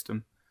climate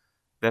system.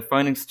 Their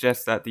findings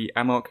suggest that the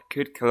AMOC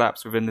could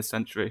collapse within this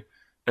century,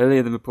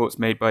 earlier than reports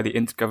made by the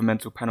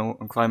Intergovernmental Panel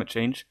on Climate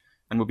Change,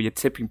 and will be a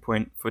tipping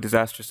point for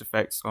disastrous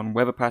effects on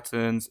weather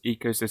patterns,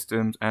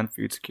 ecosystems, and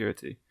food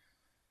security.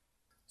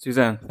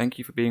 Suzanne, thank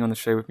you for being on the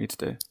show with me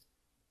today.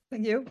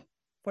 Thank you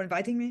for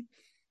inviting me.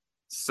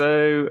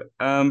 So,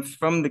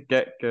 from the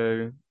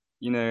get-go,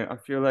 I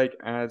feel like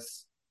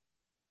as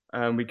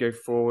we go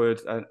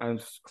forward and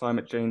as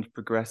climate change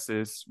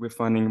progresses, we're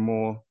finding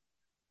more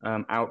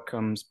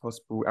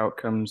possible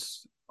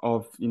outcomes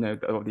of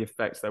the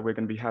effects that we're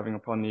going to be having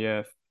upon the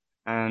Earth.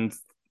 And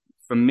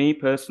for me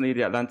personally,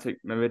 the Atlantic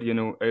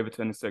Meridional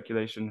Overturning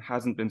Circulation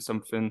hasn't been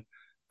something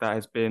that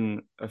has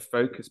been a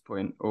focus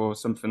point or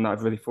something that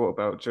I've really thought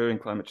about during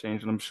climate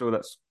change. And I'm sure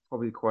that's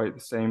probably quite the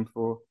same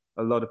for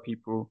a lot of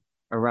people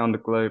around the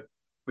globe.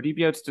 Would you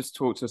be able to just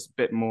talk to us a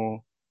bit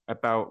more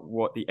about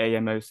what the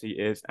AMOC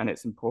is and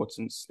its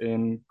importance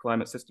in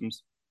climate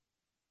systems?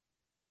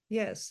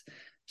 Yes.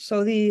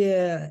 So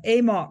the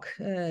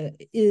AMOC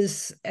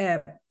is a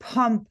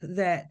pump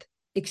that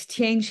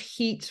exchange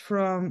heat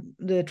from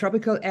the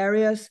tropical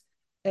areas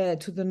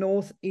to the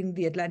north in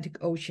the Atlantic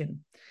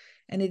Ocean.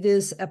 And it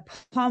is a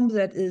pump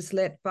that is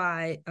led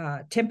by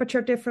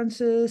temperature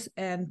differences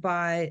and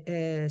by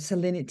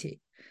salinity.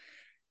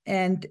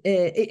 And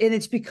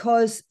it's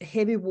because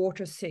heavy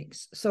water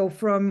sinks. So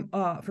from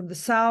the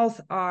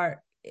south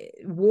are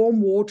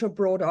warm water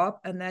brought up,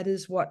 and that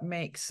is what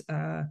makes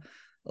the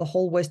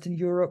whole Western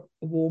Europe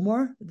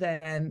warmer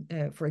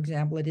than, for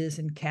example, it is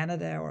in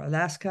Canada or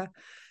Alaska,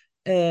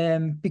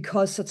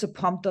 because such a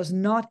pump does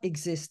not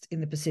exist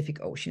in the Pacific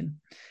Ocean.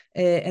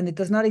 And it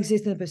does not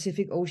exist in the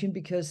Pacific Ocean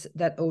because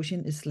that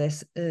ocean is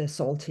less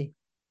salty.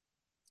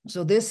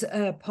 So this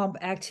pump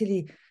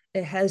actually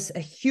has a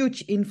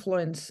huge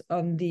influence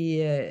on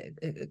the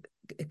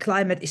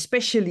climate,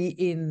 especially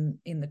in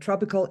the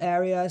tropical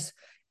areas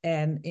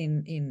and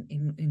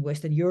in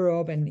Western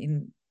Europe and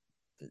in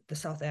the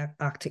South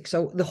Arctic.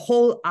 So the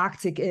whole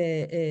Arctic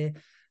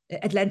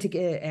Atlantic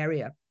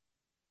area.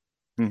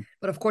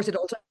 But of course, it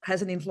also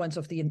has an influence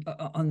of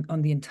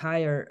on the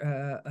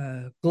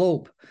entire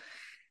globe.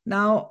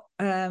 Now,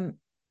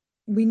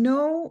 we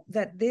know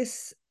that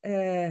this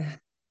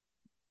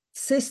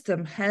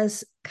system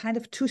has kind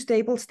of two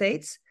stable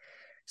states.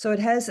 So it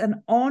has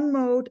an on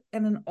mode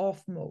and an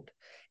off mode.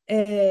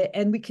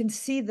 And we can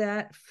see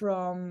that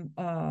from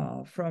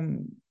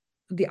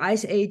the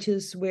ice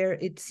ages, where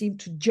it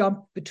seemed to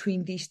jump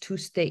between these two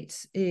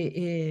states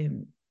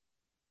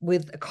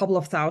with a couple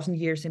of thousand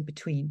years in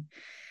between.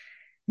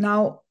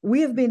 Now, we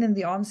have been in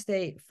the on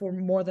state for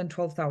more than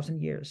 12,000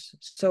 years.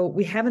 So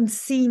we haven't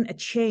seen a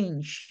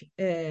change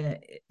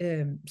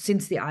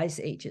since the ice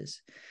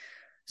ages.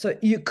 So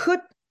you could,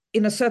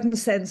 in a certain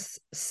sense,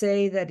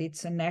 say that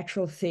it's a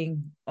natural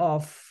thing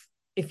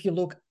if you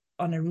look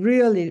on a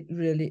really,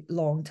 really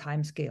long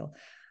time scale.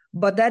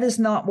 But that is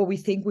not what we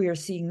think we are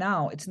seeing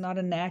now. It's not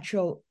a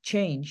natural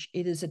change.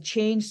 It is a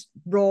change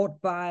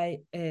brought by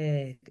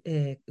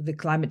the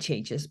climate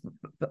changes,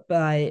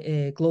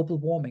 by global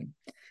warming.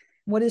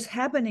 What is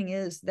happening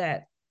is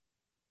that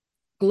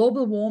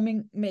global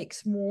warming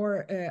makes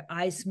more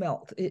ice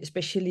melt,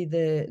 especially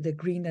the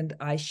Greenland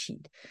ice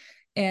sheet.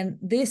 And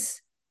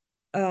this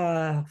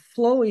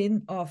flow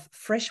in of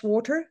fresh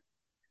water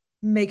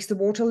makes the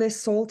water less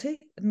salty,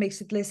 it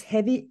makes it less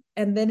heavy,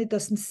 and then it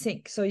doesn't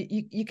sink. So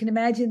you can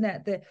imagine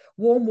that the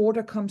warm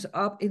water comes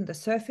up in the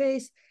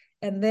surface,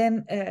 and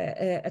then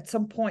at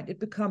some point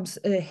it becomes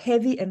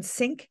heavy and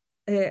sink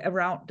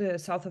around the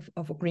south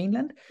of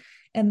Greenland.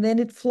 And then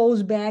it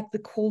flows back the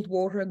cold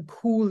water and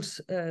cools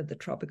the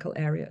tropical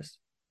areas.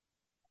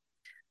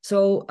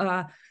 So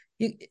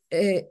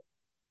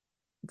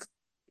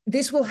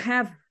this will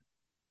have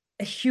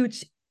a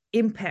huge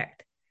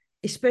impact,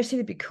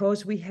 especially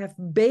because we have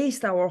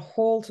based our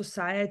whole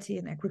society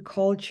and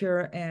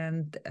agriculture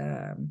and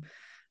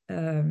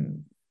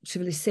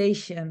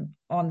civilization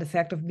on the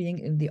fact of being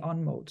in the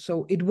on mode.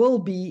 So it will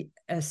be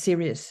a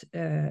serious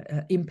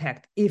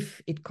impact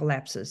if it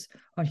collapses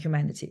on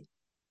humanity.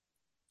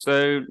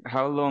 So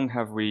how long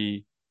have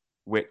we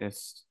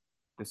witnessed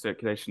the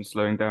circulation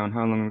slowing down?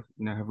 How long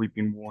have we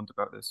been warned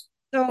about this?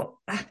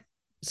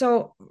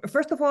 So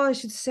first of all, I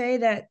should say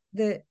that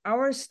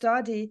our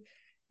study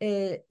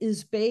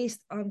is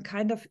based on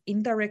kind of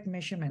indirect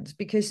measurements,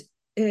 because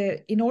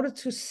in order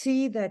to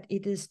see that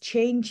it is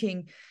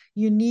changing,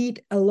 you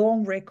need a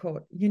long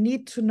record. You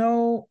need to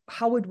know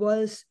how it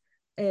was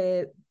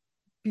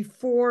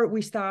before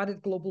we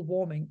started global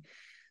warming.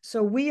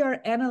 So we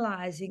are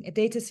analyzing a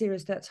data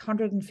series that's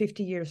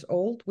 150 years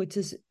old, which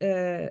is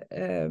the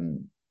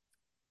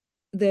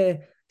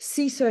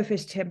sea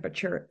surface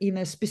temperature in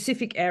a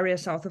specific area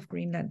south of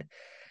Greenland.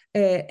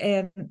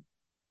 And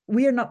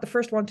we are not the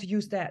first one to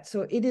use that.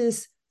 So it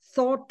is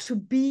thought to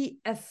be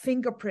a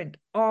fingerprint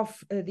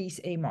of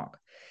these AMOC.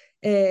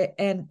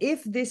 And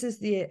if this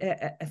is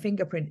a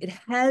fingerprint, it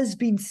has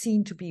been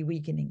seen to be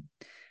weakening.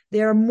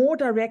 There are more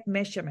direct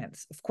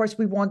measurements. Of course,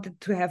 we wanted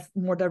to have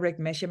more direct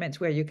measurements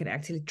where you can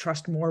actually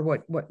trust more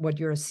what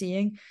you're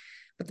seeing.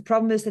 But the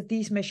problem is that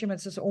these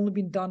measurements has only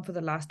been done for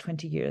the last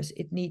 20 years.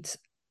 It needs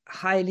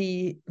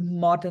highly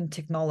modern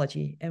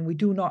technology, and we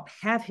do not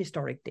have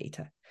historic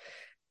data.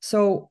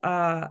 So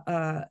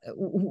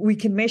we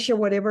can measure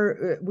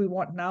whatever we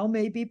want now,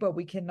 maybe, but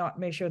we cannot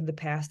measure in the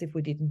past if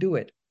we didn't do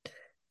it.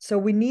 So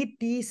we need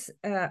these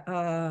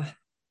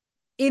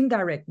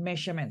indirect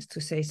measurements to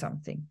say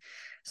something.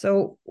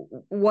 So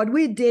what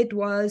we did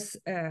was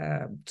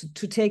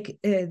to take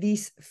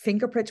these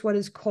fingerprints, what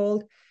is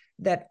called,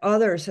 that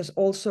others has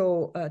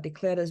also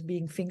declared as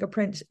being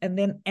fingerprints, and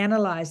then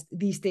analyzed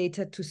these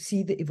data to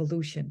see the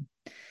evolution.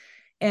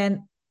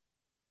 And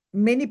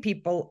many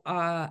people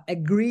are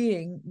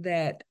agreeing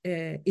that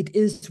it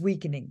is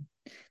weakening.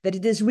 That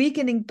it is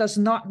weakening does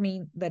not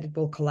mean that it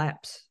will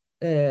collapse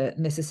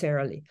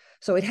necessarily.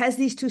 So it has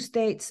these two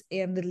states,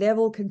 and the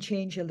level can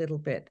change a little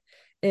bit.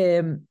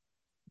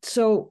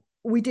 So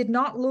we did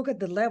not look at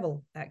the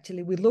level,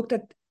 actually. We looked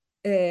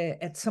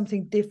at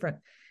something different.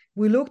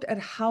 We looked at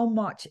how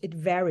much it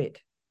varied.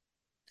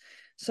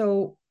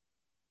 So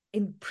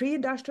in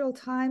pre-industrial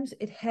times,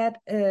 it had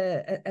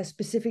a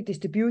specific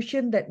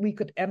distribution that we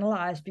could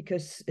analyze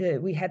because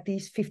we had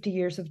these 50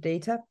 years of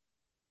data.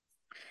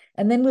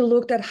 And then we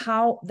looked at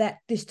how that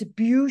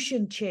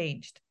distribution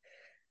changed.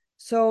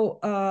 So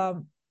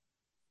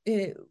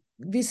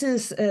this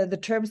is the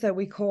terms that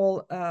we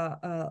call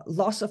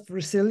loss of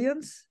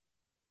resilience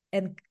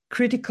and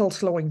critical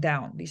slowing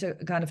down. These are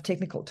kind of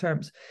technical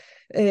terms.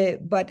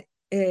 But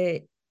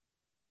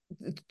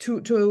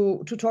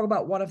to talk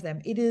about one of them,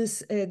 it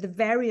is the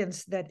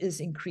variance that is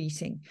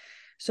increasing.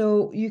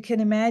 So you can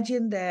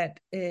imagine that,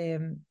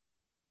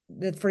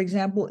 that for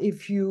example,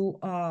 if you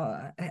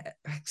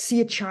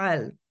see a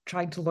child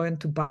trying to learn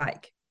to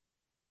bike,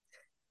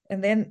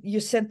 and then you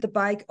send the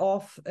bike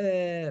off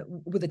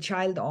with a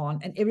child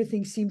on, and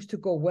everything seems to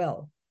go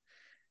well,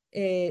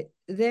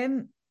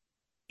 then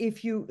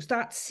if you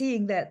start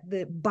seeing that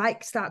the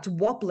bike starts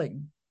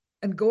wobbling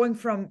and going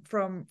from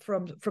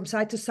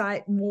side to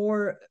side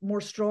more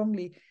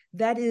strongly,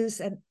 that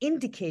is an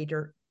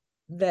indicator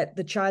that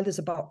the child is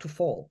about to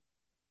fall.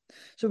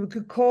 So we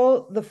could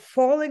call the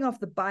falling of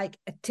the bike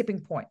a tipping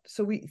point.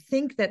 So we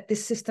think that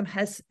this system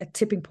has a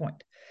tipping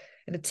point.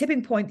 And the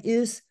tipping point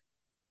is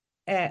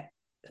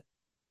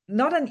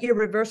not an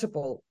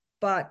irreversible,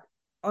 but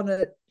on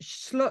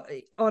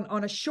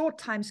a short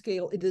time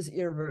scale, it is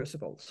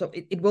irreversible. So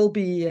it will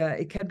be,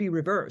 it can be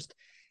reversed,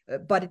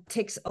 but it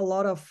takes a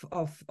lot of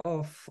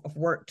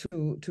work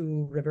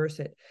to reverse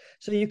it.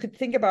 So you could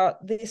think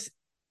about this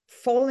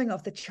falling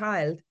of the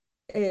child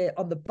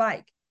on the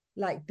bike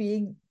like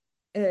being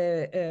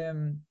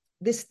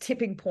this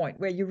tipping point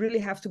where you really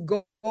have to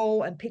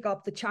go and pick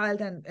up the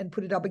child and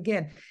put it up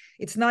again.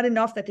 It's not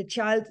enough that the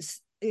child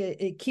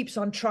it keeps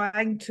on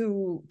trying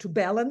to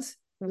balance.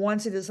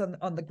 Once it is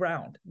on the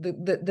ground,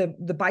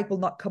 the bike will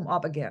not come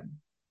up again.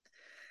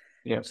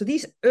 Yeah. So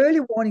these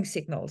early warning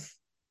signals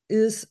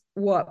is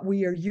what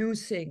we are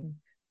using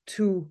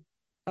to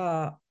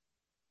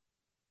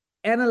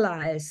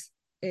analyze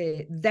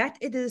that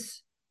it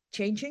is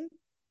changing,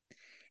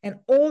 and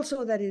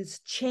also that it's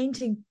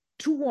changing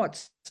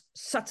towards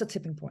such a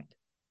tipping point.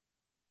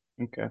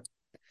 Okay.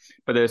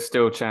 But there's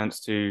still a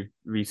chance to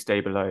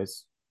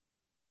restabilize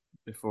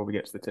before we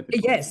get to the tipping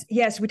point.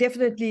 Yes, we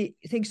definitely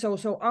think so.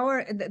 So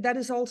that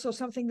is also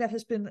something that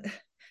has been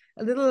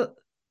a little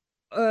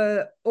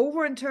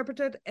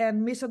overinterpreted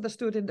and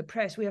misunderstood in the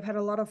press. We have had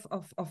a lot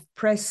of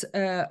press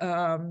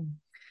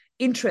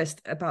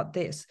interest about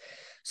this.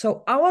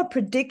 So our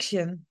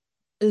prediction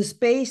is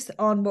based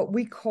on what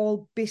we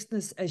call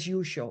business as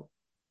usual.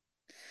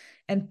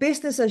 And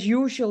business as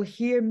usual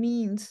here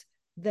means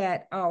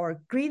that our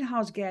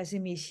greenhouse gas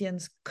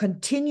emissions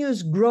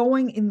continues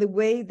growing in the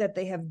way that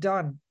they have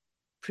done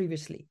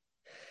previously.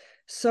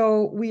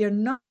 So we are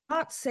not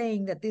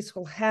saying that this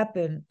will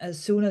happen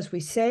as soon as we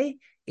say,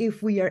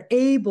 if we are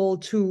able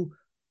to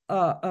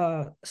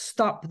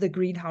stop the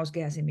greenhouse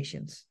gas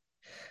emissions.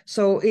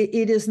 So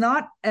it is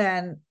not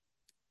a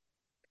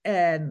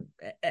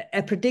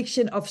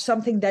prediction of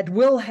something that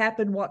will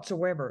happen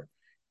whatsoever.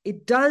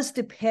 It does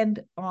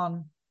depend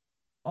on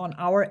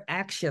our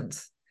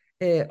actions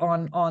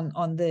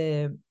on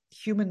the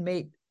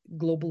human-made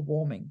global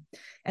warming.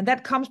 And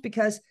that comes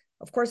because,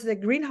 of course, the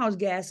greenhouse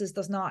gases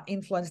does not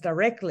influence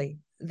directly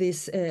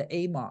this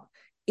AMOC.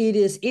 It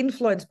is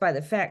influenced by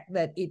the fact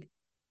that it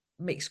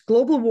makes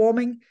global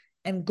warming,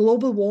 and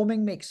global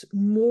warming makes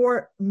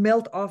more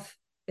melt off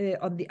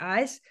on the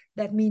ice,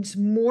 that means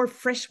more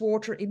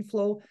freshwater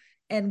inflow.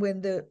 And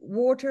when the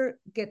water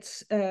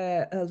gets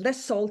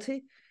less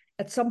salty,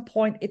 at some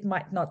point it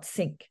might not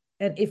sink.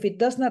 And if it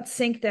does not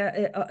sink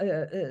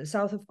there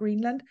south of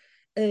Greenland,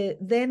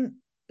 then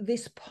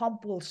this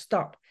pump will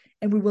stop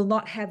and we will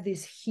not have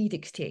this heat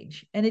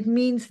exchange. And it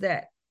means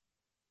that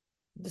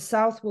the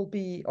south will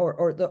be,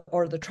 or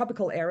the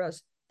tropical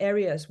areas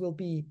will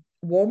be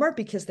warmer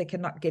because they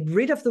cannot get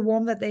rid of the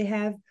warmth that they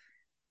have,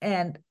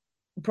 and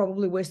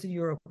probably Western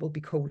Europe will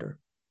be colder.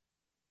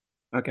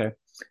 Okay.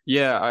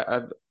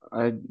 Yeah,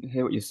 I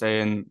hear what you're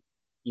saying.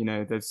 You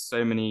know, there's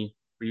so many,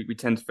 we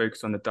tend to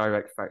focus on the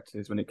direct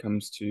factors when it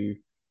comes to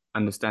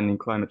understanding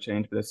climate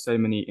change, but there's so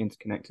many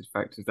interconnected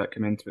factors that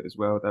come into it as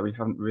well that we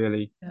haven't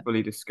really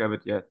fully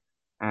discovered yet.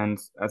 And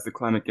as the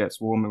climate gets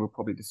warmer, we'll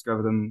probably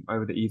discover them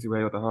either the easy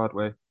way or the hard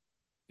way.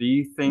 Do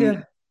you think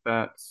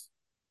that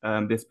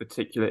this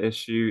particular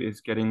issue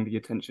is getting the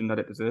attention that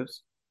it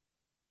deserves?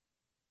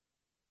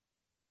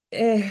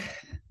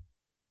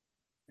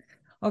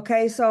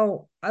 Okay,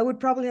 so I would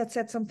probably have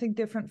said something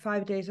different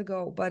 5 days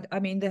ago, but I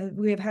mean,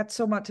 we have had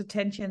so much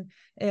attention.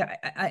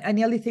 I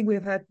nearly think we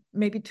have had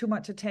maybe too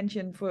much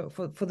attention for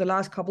the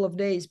last couple of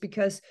days,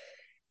 because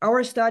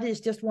our study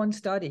is just one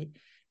study.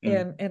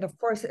 And of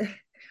course,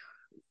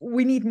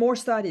 we need more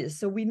studies.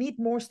 So we need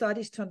more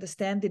studies to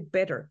understand it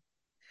better.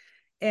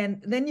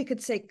 And then you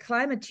could say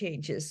climate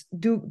changes.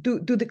 Do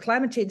the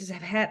climate changes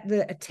have had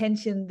the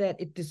attention that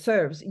it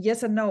deserves?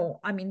 Yes and no.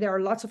 I mean, there are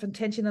lots of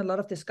attention and a lot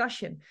of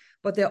discussion,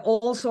 but there are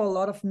also a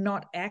lot of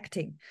not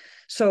acting.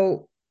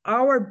 So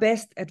our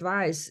best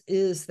advice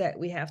is that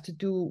we have to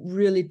do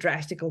really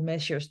drastic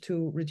measures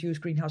to reduce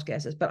greenhouse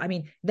gases. But I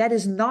mean, that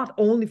is not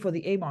only for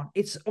the AMOC,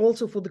 it's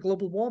also for the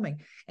global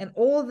warming. And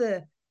all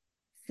the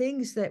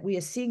things that we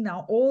are seeing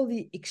now, all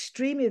the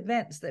extreme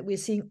events that we're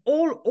seeing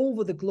all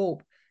over the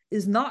globe,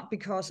 is not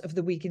because of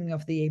the weakening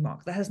of the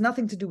AMOC. That has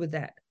nothing to do with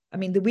that. I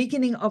mean, the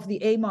weakening of the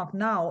AMOC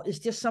now is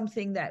just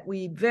something that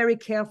we very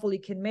carefully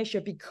can measure,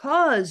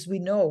 because we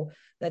know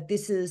that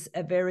this is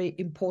a very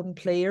important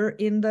player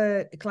in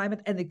the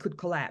climate and it could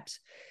collapse.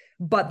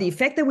 But the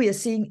effect that we are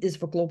seeing is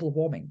for global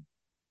warming.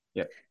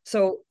 Yeah.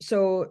 So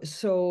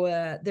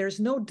there's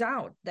no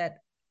doubt that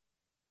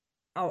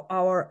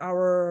our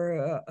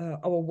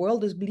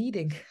world is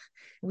bleeding.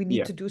 We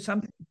need to do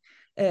something.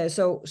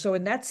 So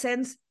in that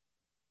sense,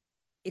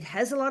 it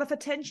has a lot of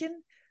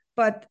attention,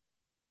 but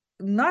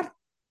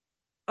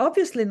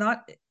obviously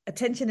not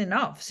attention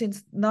enough,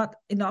 since not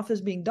enough is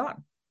being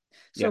done.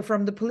 So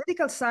from the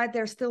political side,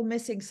 they're still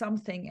missing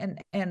something.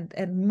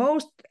 And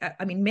most,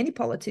 I mean, many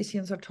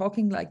politicians are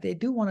talking like they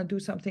do want to do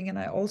something. And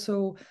I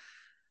also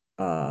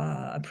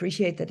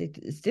appreciate that it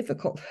is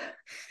difficult.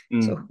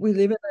 So we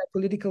live in a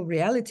political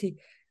reality.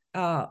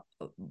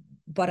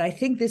 But I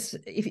think this,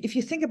 if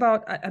you think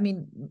about, I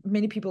mean,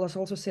 many people have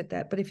also said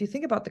that, but if you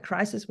think about the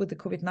crisis with the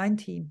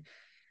COVID-19,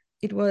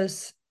 it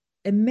was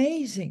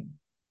amazing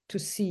to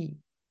see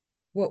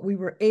what we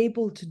were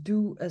able to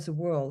do as a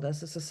world,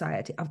 as a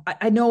society.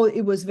 I know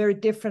it was very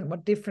different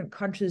what different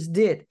countries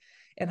did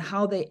and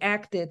how they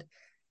acted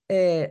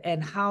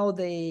and how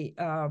they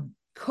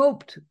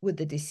coped with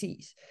the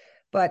disease.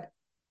 But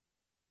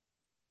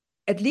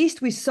at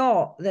least we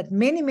saw that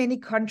many, many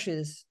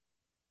countries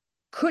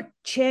could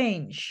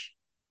change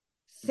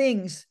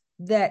things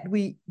that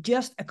we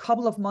just a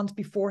couple of months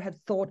before had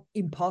thought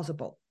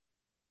impossible,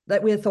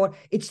 that we had thought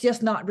it's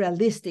just not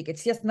realistic,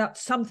 it's just not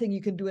something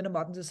you can do in a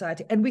modern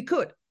society. And we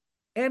could.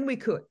 And we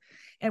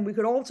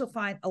could also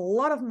find a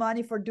lot of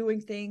money for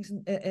doing things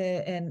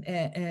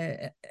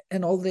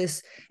and all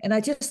this. And I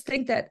just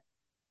think that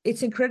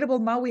it's incredible.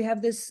 Now we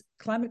have this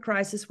climate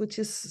crisis, which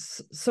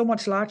is so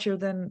much larger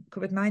than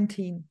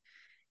COVID-19,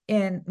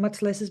 and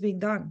much less is being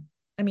done.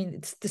 I mean,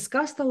 it's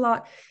discussed a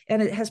lot,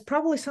 and it has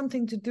probably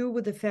something to do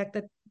with the fact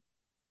that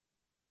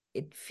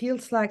it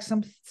feels like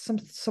some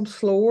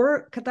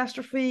slower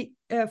catastrophe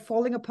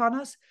falling upon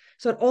us.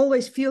 So it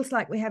always feels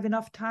like we have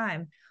enough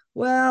time.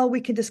 Well, we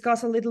can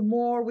discuss a little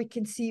more. We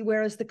can see,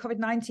 whereas the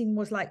COVID-19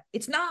 was like,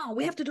 it's now.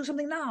 We have to do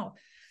something now.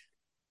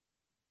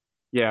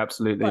 Yeah,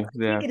 absolutely. But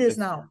I think it is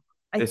now.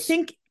 I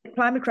think the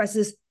climate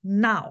crisis is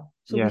now.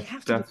 So we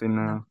have to definitely do it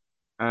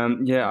now.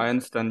 Yeah, I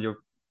understand you're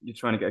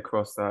trying to get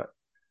across that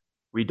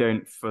we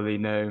don't fully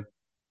know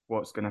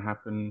what's going to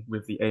happen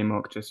with the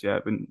AMOC just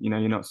yet. But you know,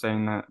 you're not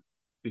saying that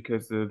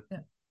because the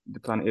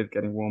planet is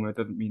getting warmer, it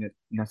doesn't mean it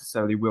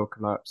necessarily will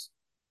collapse.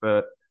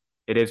 But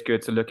it is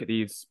good to look at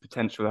these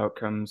potential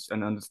outcomes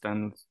and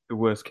understand the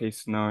worst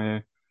case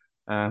scenario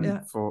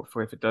for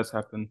if it does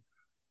happen.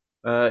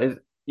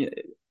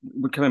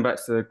 We're coming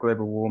back to the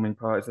global warming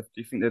part. Do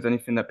you think there's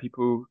anything that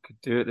people could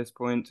do at this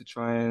point to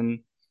try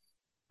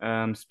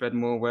and spread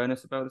more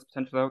awareness about this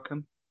potential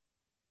outcome?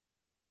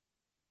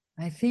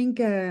 I think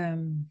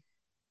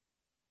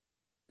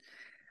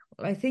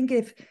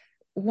if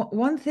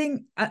one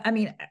thing, I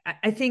mean,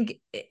 I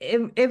think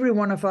every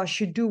one of us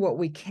should do what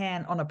we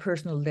can on a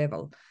personal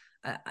level.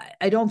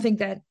 I don't think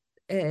that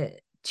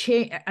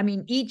change. I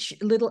mean, each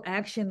little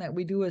action that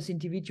we do as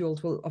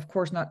individuals will, of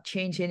course, not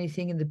change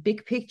anything in the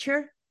big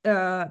picture.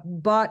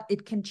 but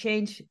it can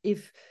change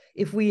if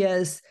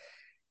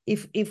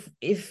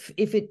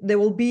there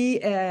will be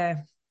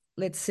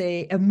let's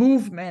say a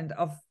movement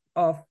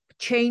of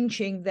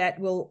changing that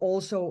will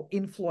also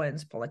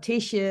influence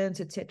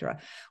politicians, etc.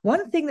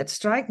 One thing that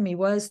struck me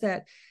was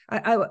that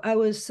I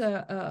was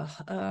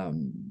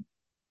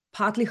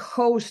partly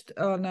host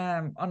on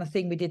a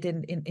thing we did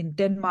in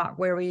Denmark,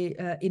 where we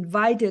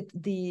invited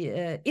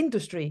the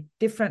industry,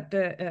 different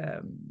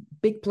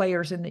big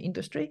players in the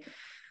industry,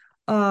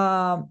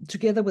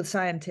 together with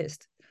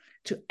scientists,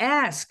 to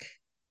ask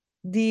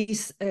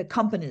these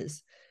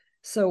companies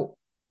so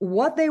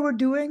what they were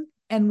doing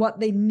and what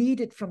they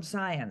needed from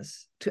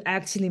science to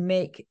actually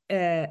make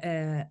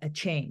a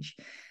change.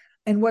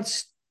 And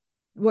what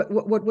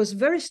was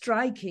very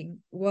striking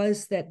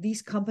was that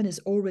these companies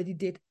already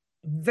did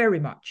very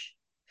much.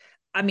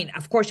 I mean,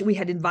 of course, we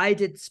had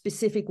invited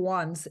specific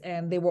ones,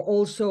 and they were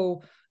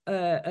also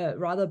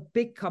rather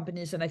big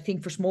companies. And I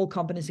think for small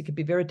companies, it could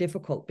be very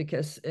difficult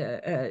because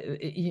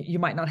you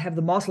might not have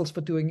the muscles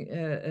for doing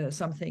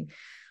something.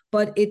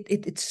 But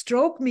it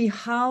struck me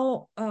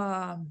how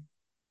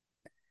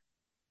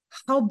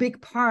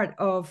big part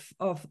of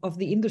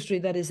the industry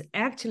that is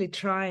actually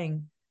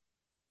trying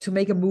to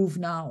make a move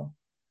now,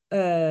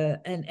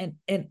 and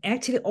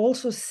actually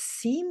also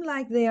seem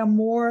like they are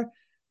more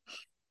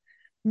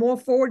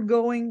forward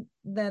going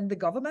than the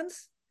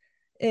governments,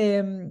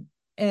 and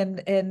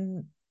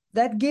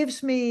that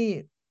gives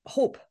me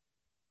hope.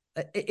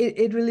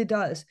 It really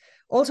does.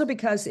 Also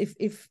because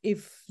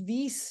if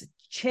these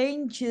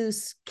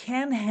changes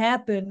can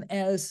happen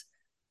as,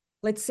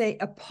 let's say,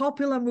 a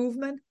popular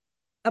movement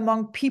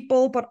among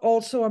people, but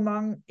also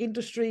among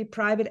industry,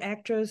 private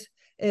actors,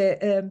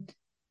 then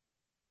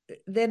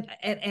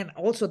and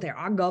also there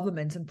are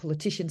governments and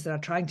politicians that are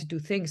trying to do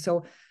things.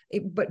 So,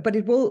 but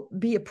it will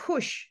be a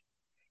push,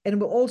 and it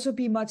will also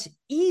be much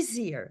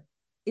easier.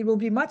 It will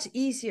be much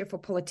easier for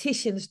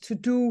politicians to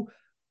do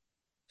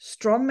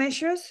strong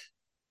measures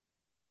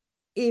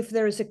if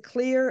there is a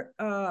clear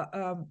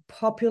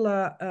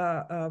popular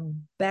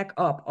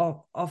backup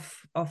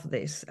of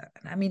this.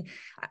 I mean,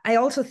 I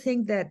also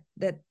think that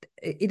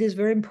it is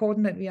very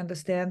important that we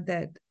understand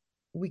that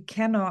we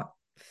cannot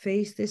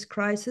face this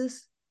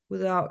crisis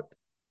without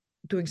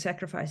doing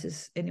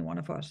sacrifices, any one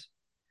of us.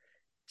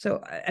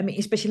 So, I mean,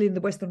 especially in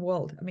the Western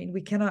world, I mean,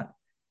 we cannot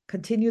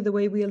continue the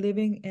way we are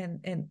living,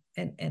 and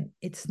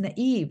it's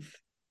naive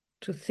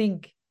to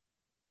think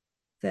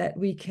that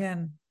we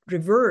can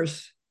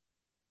reverse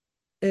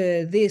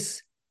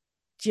this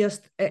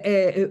just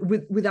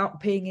without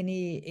paying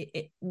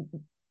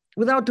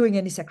without doing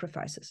any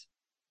sacrifices.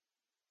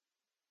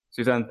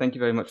 Suzanne, thank you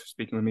very much for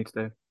speaking with me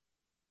today.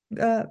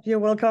 You're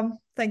welcome.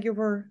 Thank you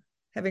for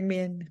having me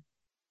in.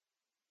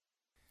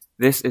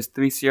 This is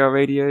 3CR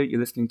Radio. You're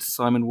listening to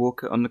Simon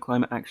Walker on the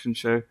Climate Action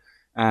Show,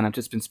 and I've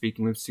just been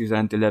speaking with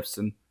Suzanne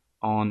Delevson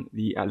on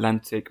the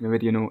Atlantic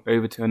Meridional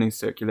overturning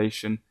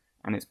circulation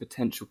and its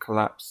potential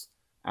collapse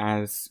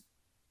as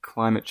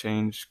climate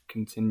change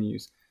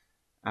continues.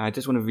 I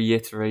just want to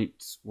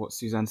reiterate what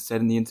Suzanne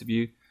said in the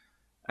interview.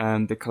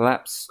 The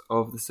collapse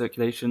of the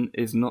circulation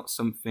is not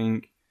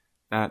something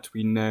that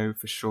we know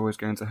for sure is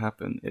going to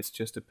happen. It's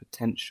just a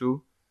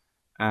potential.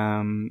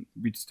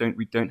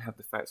 We don't have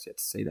the facts yet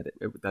to say that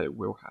it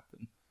will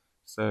happen.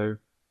 So,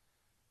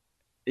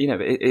 you know,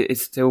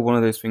 it's still one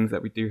of those things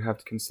that we do have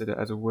to consider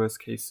as a worst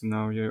case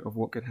scenario of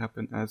what could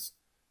happen as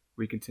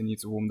we continue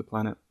to warm the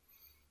planet.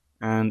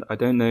 And I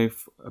don't know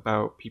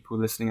about people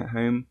listening at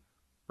home,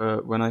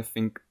 but when I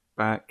think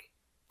back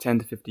 10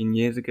 to 15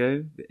 years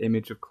ago, the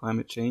image of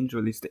climate change, or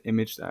at least the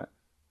image that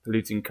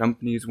polluting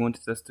companies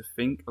wanted us to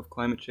think of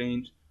climate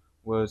change,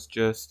 was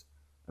just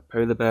a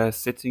polar bear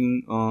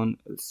sitting on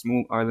a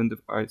small island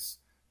of ice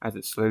as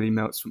it slowly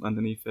melts from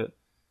underneath it.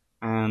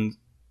 And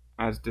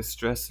as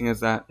distressing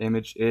as that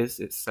image is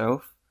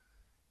itself,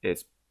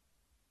 it's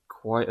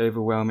quite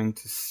overwhelming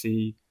to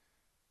see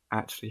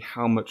actually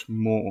how much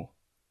more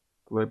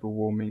global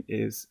warming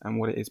is and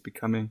what it is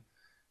becoming.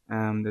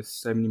 There's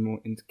so many more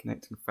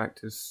interconnecting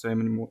factors, so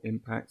many more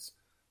impacts,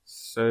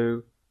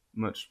 so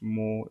much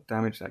more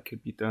damage that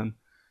could be done.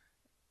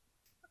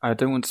 I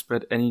don't want to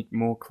spread any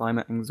more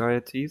climate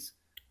anxieties,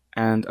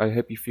 and I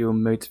hope you feel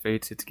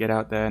motivated to get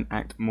out there and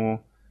act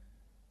more.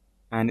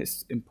 And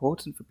it's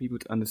important for people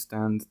to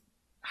understand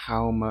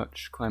how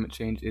much climate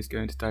change is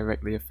going to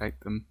directly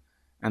affect them.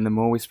 And the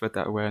more we spread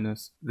that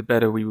awareness, the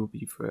better we will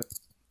be for it.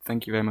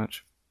 Thank you very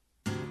much.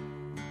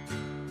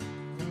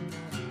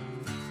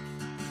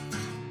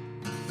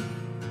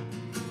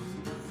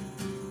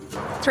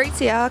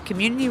 3CR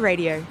Community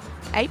Radio,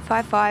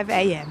 855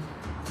 AM.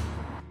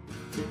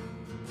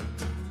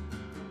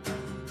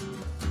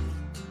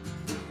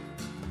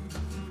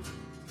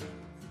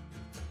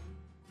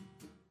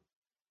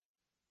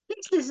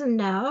 Let's listen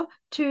now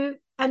to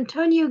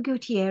Antonio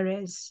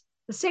Guterres,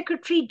 the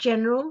Secretary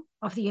General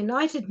of the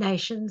United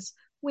Nations,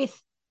 with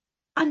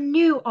a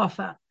new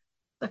offer,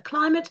 the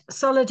Climate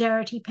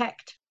Solidarity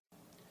Pact.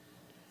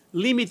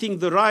 Limiting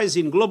the rise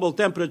in global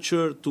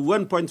temperature to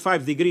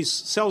 1.5 degrees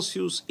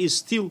Celsius is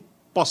still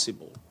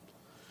possible.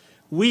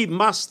 We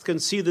must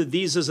consider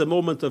this as a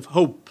moment of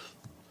hope.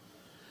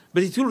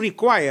 But it will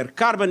require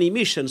carbon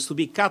emissions to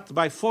be cut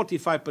by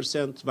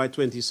 45% by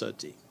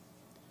 2030.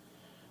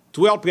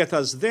 To help get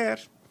us there,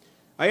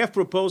 I have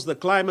proposed the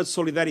Climate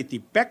Solidarity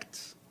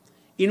Pact,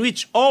 in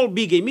which all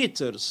big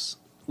emitters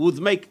would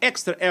make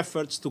extra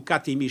efforts to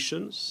cut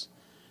emissions,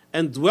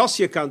 and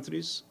wealthier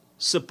countries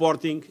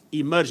supporting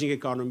emerging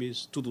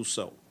economies to do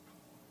so.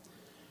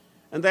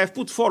 And I have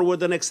put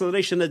forward an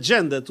acceleration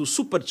agenda to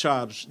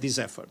supercharge these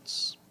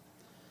efforts.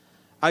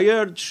 I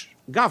urge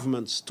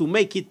governments to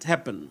make it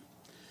happen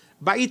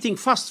by eating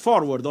fast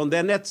forward on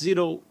their net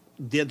zero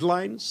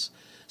deadlines,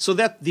 so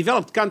that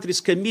developed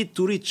countries commit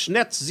to reach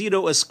net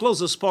zero as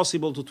close as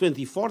possible to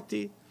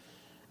 2040,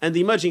 and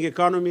emerging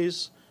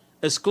economies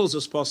as close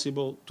as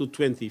possible to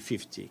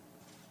 2050.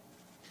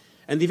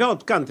 And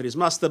developed countries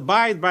must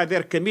abide by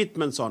their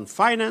commitments on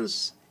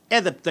finance,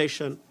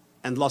 adaptation,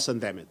 and loss and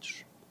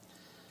damage.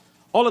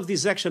 All of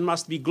this action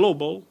must be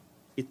global,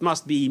 it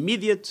must be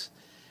immediate,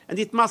 and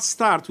it must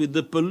start with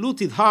the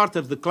polluted heart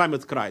of the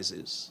climate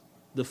crisis,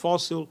 the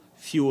fossil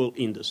fuel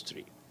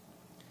industry.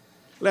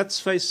 Let's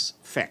face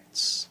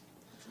facts.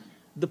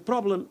 The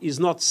problem is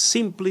not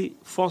simply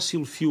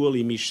fossil fuel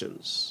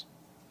emissions.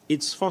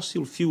 It's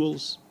fossil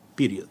fuels,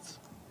 period.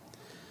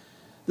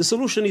 The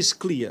solution is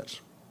clear.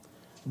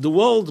 The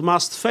world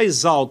must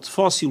phase out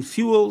fossil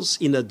fuels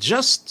in a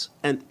just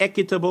and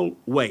equitable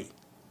way,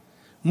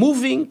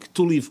 moving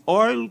to leave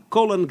oil,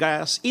 coal and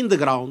gas in the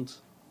ground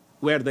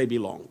where they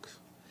belong,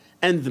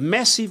 and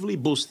massively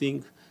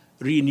boosting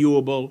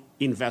renewable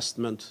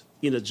investment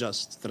in a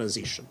just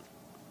transition.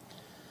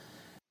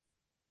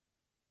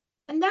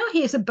 And now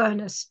here's a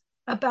bonus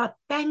about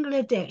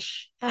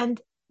Bangladesh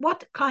and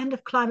what kind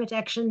of climate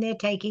action they're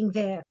taking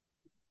there.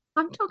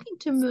 I'm talking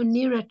to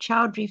Munira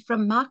Chowdhury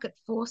from Market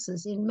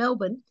Forces in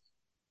Melbourne,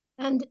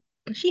 and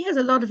she has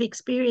a lot of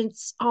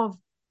experience of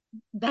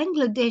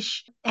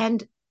Bangladesh,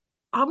 and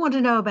I want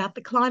to know about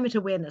the climate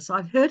awareness.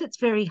 I've heard it's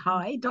very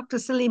high. Dr.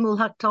 Salim ul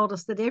Haq told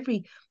us that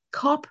every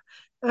COP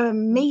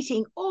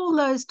meeting, all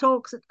those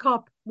talks at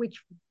COP,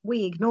 which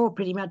we ignore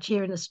pretty much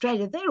here in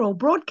Australia, they're all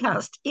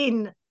broadcast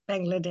in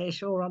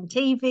Bangladesh or on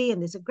TV,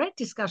 and there's a great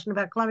discussion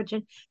about climate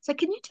change. So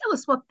can you tell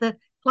us what the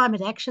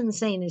climate action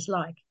scene is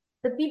like?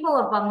 The people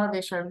of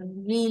Bangladesh are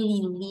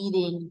really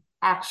leading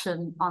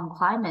action on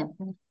climate.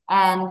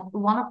 And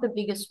one of the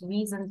biggest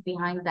reasons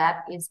behind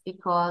that is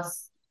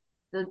because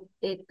the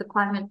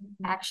climate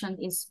action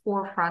is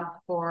forefront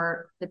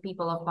for the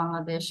people of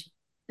Bangladesh.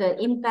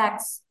 The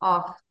impacts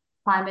of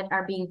climate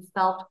are being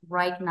felt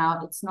right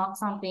now. It's not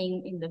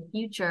something in the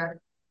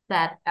future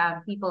that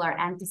people are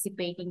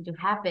anticipating to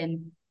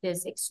happen.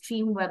 There's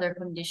extreme weather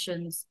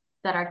conditions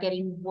that are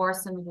getting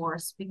worse and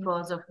worse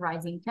because of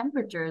rising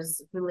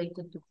temperatures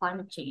related to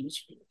climate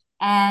change.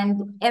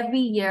 And every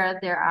year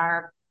there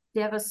are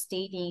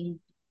devastating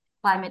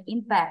climate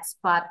impacts,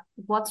 but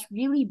what's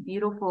really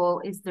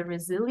beautiful is the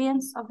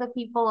resilience of the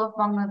people of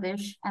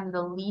Bangladesh and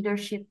the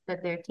leadership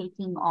that they're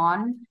taking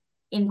on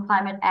in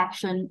climate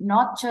action,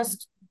 not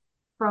just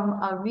from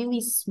a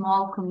really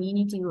small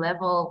community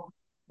level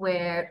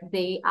where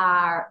they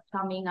are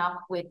coming up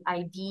with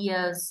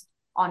ideas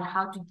on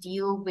how to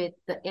deal with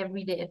the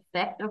everyday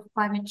effect of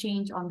climate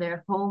change on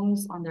their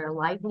homes, on their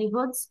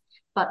livelihoods,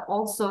 but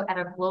also at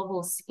a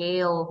global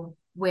scale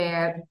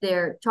where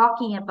they're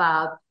talking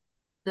about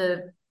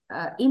the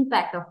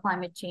impact of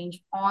climate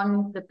change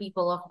on the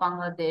people of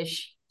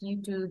Bangladesh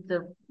due to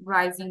the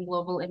rising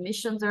global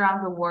emissions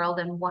around the world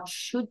and what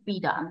should be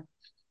done.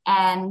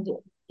 And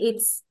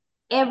it's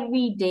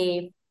every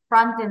day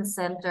front and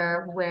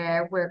center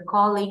where we're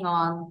calling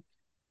on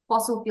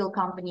fossil fuel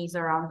companies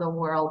around the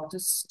world to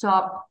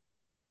stop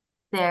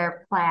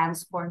their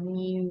plans for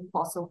new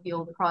fossil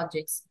fuel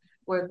projects.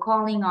 We're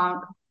calling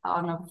on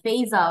a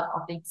phase out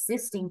of the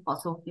existing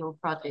fossil fuel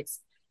projects.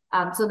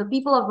 So the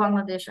people of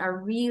Bangladesh are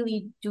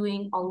really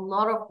doing a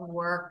lot of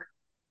work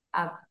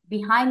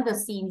behind the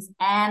scenes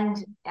and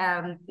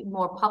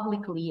more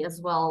publicly as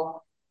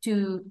well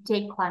to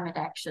take climate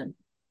action.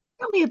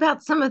 Tell me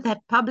about some of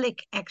that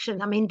public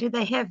action. I mean, do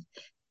they have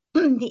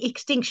the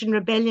Extinction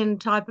Rebellion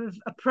type of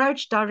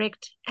approach,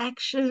 direct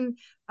action?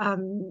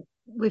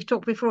 We've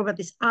talked before about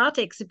this art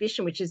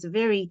exhibition, which is a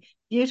very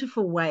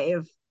beautiful way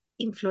of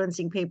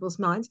influencing people's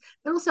minds,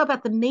 but also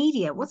about the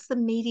media. What's the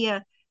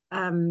media?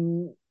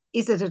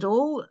 Is it at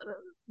all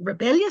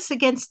rebellious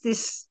against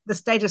the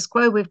status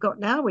quo we've got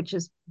now, which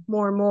is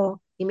more and more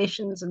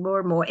emissions and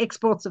more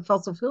exports of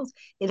fossil fuels?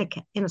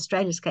 In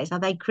Australia's case, are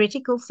they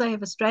critical, say,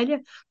 of Australia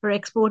for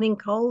exporting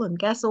coal and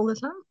gas all the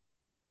time?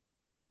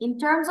 In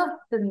terms of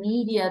the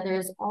media,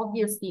 there's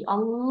obviously a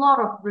lot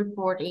of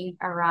reporting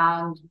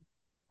around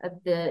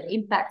the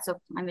impacts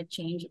of climate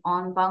change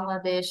on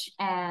Bangladesh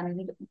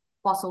and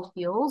fossil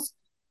fuels.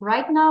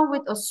 Right now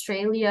with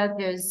Australia,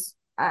 there's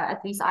at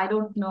least I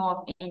don't know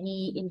of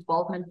any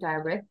involvement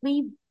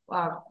directly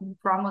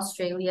from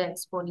Australia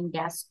exporting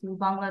gas to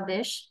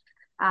Bangladesh.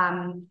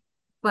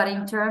 But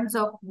in terms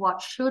of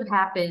what should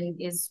happen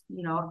is,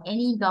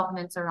 any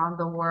governments around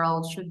the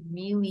world should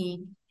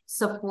really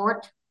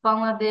support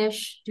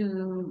Bangladesh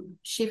to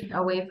shift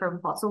away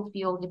from fossil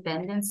fuel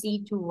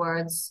dependency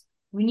towards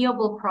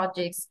renewable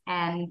projects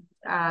and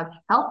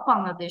help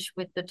Bangladesh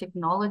with the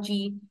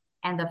technology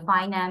and the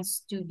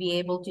finance to be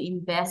able to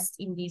invest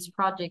in these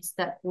projects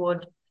that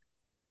would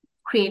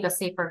create a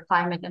safer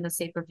climate and a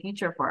safer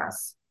future for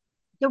us.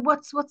 So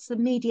what's the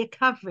media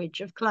coverage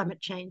of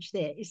climate change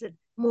there? Is it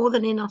more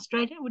than in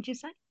Australia, would you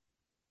say?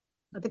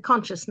 Or the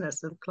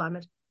consciousness of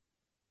climate?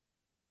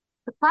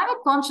 The climate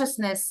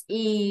consciousness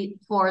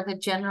for the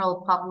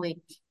general public,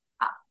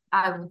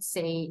 I would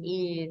say,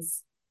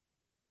 is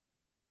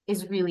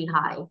really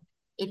high.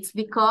 It's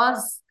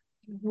because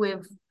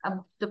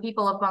the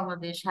people of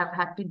Bangladesh have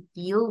had to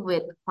deal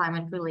with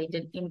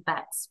climate-related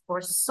impacts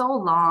for so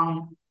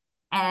long,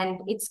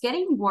 and it's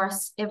getting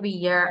worse every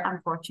year,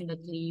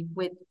 unfortunately,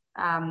 with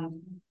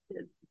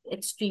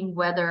extreme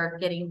weather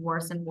getting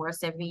worse and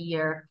worse every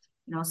year.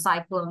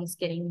 Cyclones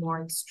getting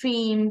more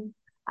extreme.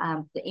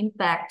 The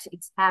impact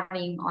it's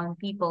having on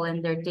people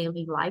and their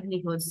daily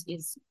livelihoods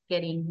is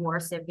getting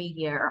worse every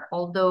year.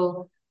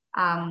 Although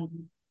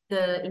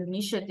the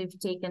initiative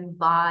taken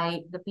by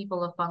the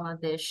people of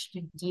Bangladesh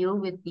to deal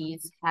with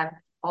these have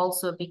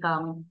also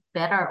become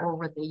better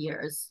over the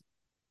years.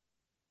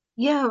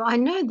 Yeah, I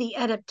know the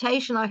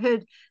adaptation. I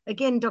heard,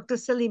 again, Dr.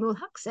 Salim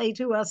ul-Haq say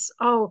to us,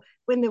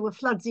 when there were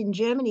floods in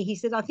Germany, he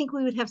said, I think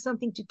we would have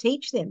something to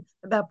teach them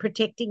about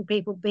protecting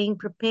people, being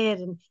prepared.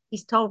 And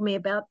he's told me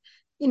about,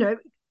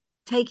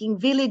 taking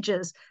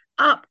villagers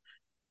up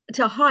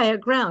to higher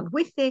ground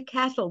with their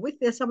cattle, with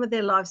some of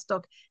their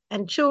livestock,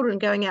 and children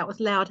going out with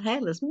loud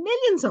hailers,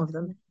 millions of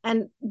them,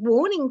 and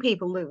warning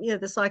people that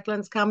the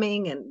cyclone's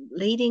coming, and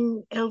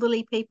leading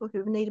elderly people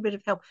who need a bit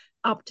of help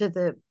up to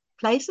the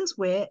places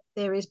where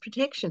there is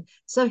protection.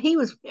 So he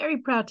was very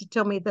proud to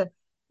tell me the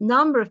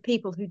number of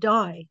people who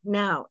die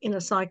now in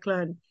a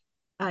cyclone.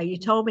 You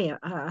told me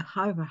over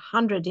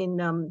 100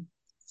 in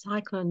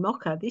Cyclone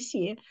Mocha this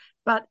year,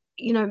 but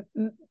in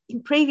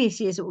previous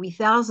years it would be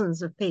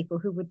thousands of people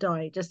who would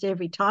die just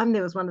every time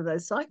there was one of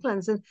those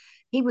cyclones. And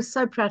he was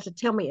so proud to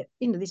tell me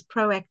this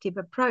proactive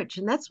approach.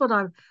 And that's what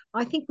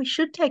I think we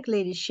should take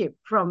leadership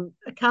from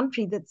a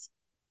country that's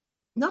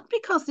not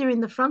because they're in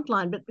the front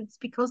line, but it's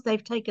because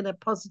they've taken a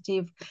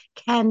positive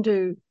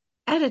can-do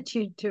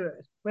attitude to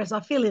it. Whereas I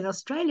feel in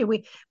Australia,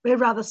 we're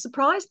rather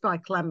surprised by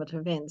climate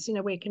events.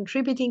 We're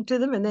contributing to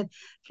them, and then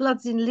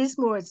floods in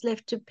Lismore, it's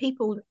left to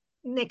people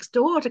next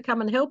door to come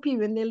and help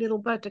you in their little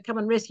boat to come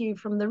and rescue you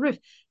from the roof.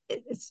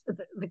 It's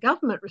the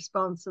government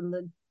response and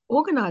the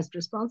organised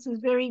response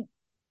is very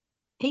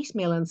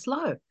piecemeal and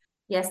slow.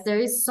 Yes, there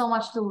is so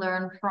much to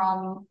learn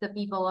from the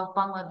people of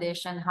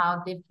Bangladesh and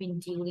how they've been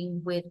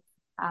dealing with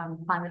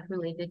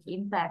climate-related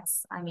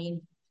impacts. I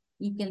mean,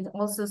 you can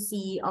also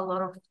see a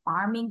lot of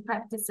farming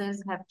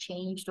practices have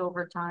changed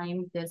over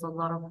time. There's a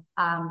lot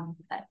of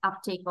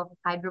uptake of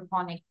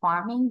hydroponic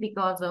farming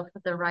because of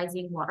the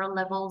rising water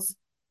levels.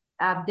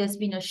 There's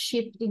been a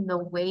shift in the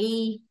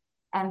way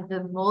and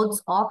the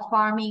modes of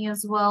farming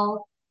as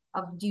well,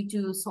 due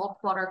to salt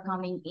water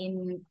coming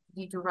in,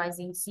 due to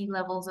rising sea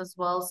levels as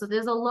well. So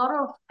there's a lot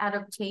of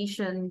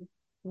adaptation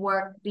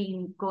work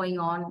going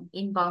on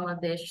in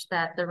Bangladesh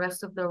that the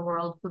rest of the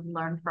world could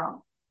learn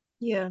from.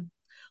 Yeah.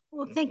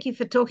 Well, thank you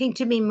for talking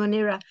to me,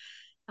 Munira.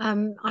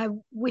 I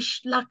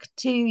wish luck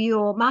to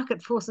your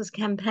Market Forces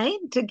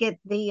campaign to get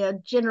the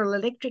General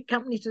Electric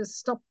Company to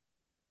stop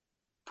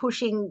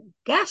pushing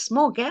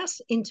more gas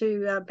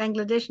into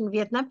Bangladesh and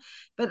Vietnam.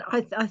 But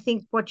I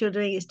think what you're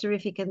doing is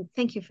terrific. And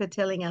thank you for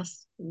telling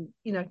us,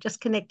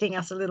 just connecting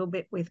us a little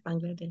bit with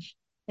Bangladesh.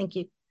 Thank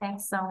you.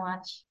 Thanks so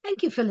much.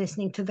 Thank you for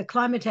listening to the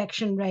Climate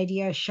Action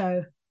Radio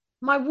Show.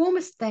 My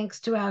warmest thanks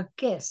to our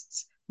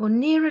guests,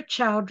 Munira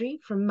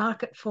Chowdhury from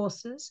Market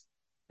Forces,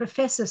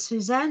 Professor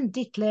Suzanne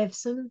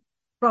Ditlevsen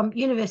from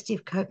University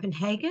of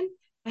Copenhagen,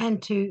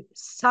 and to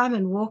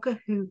Simon Walker,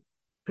 who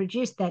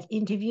produced that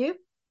interview,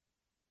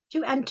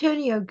 to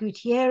Antonio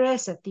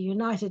Gutierrez at the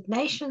United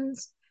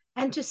Nations,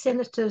 and to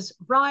Senators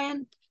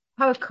Ryan,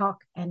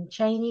 Pocock and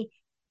Cheney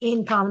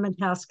in Parliament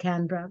House,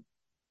 Canberra.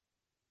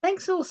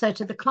 Thanks also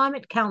to the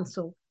Climate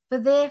Council for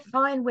their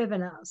fine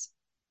webinars.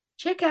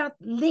 Check out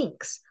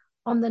links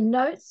on the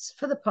notes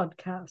for the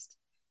podcast.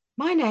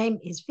 My name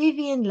is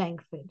Vivian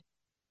Langford.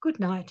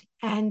 Good night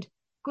and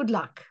good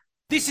luck.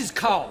 This is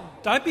coal.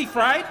 Don't be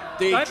afraid.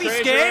 Don't be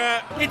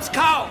scared. It's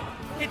coal.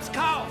 It's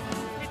coal.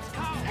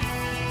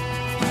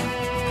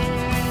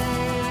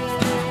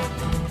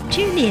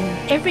 Tune in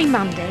every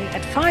Monday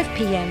at 5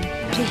 p.m.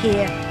 to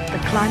hear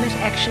the Climate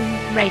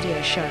Action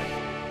Radio Show.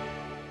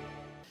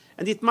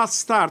 And it must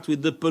start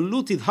with the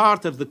polluted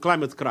heart of the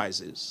climate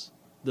crisis,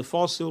 the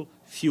fossil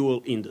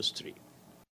fuel industry.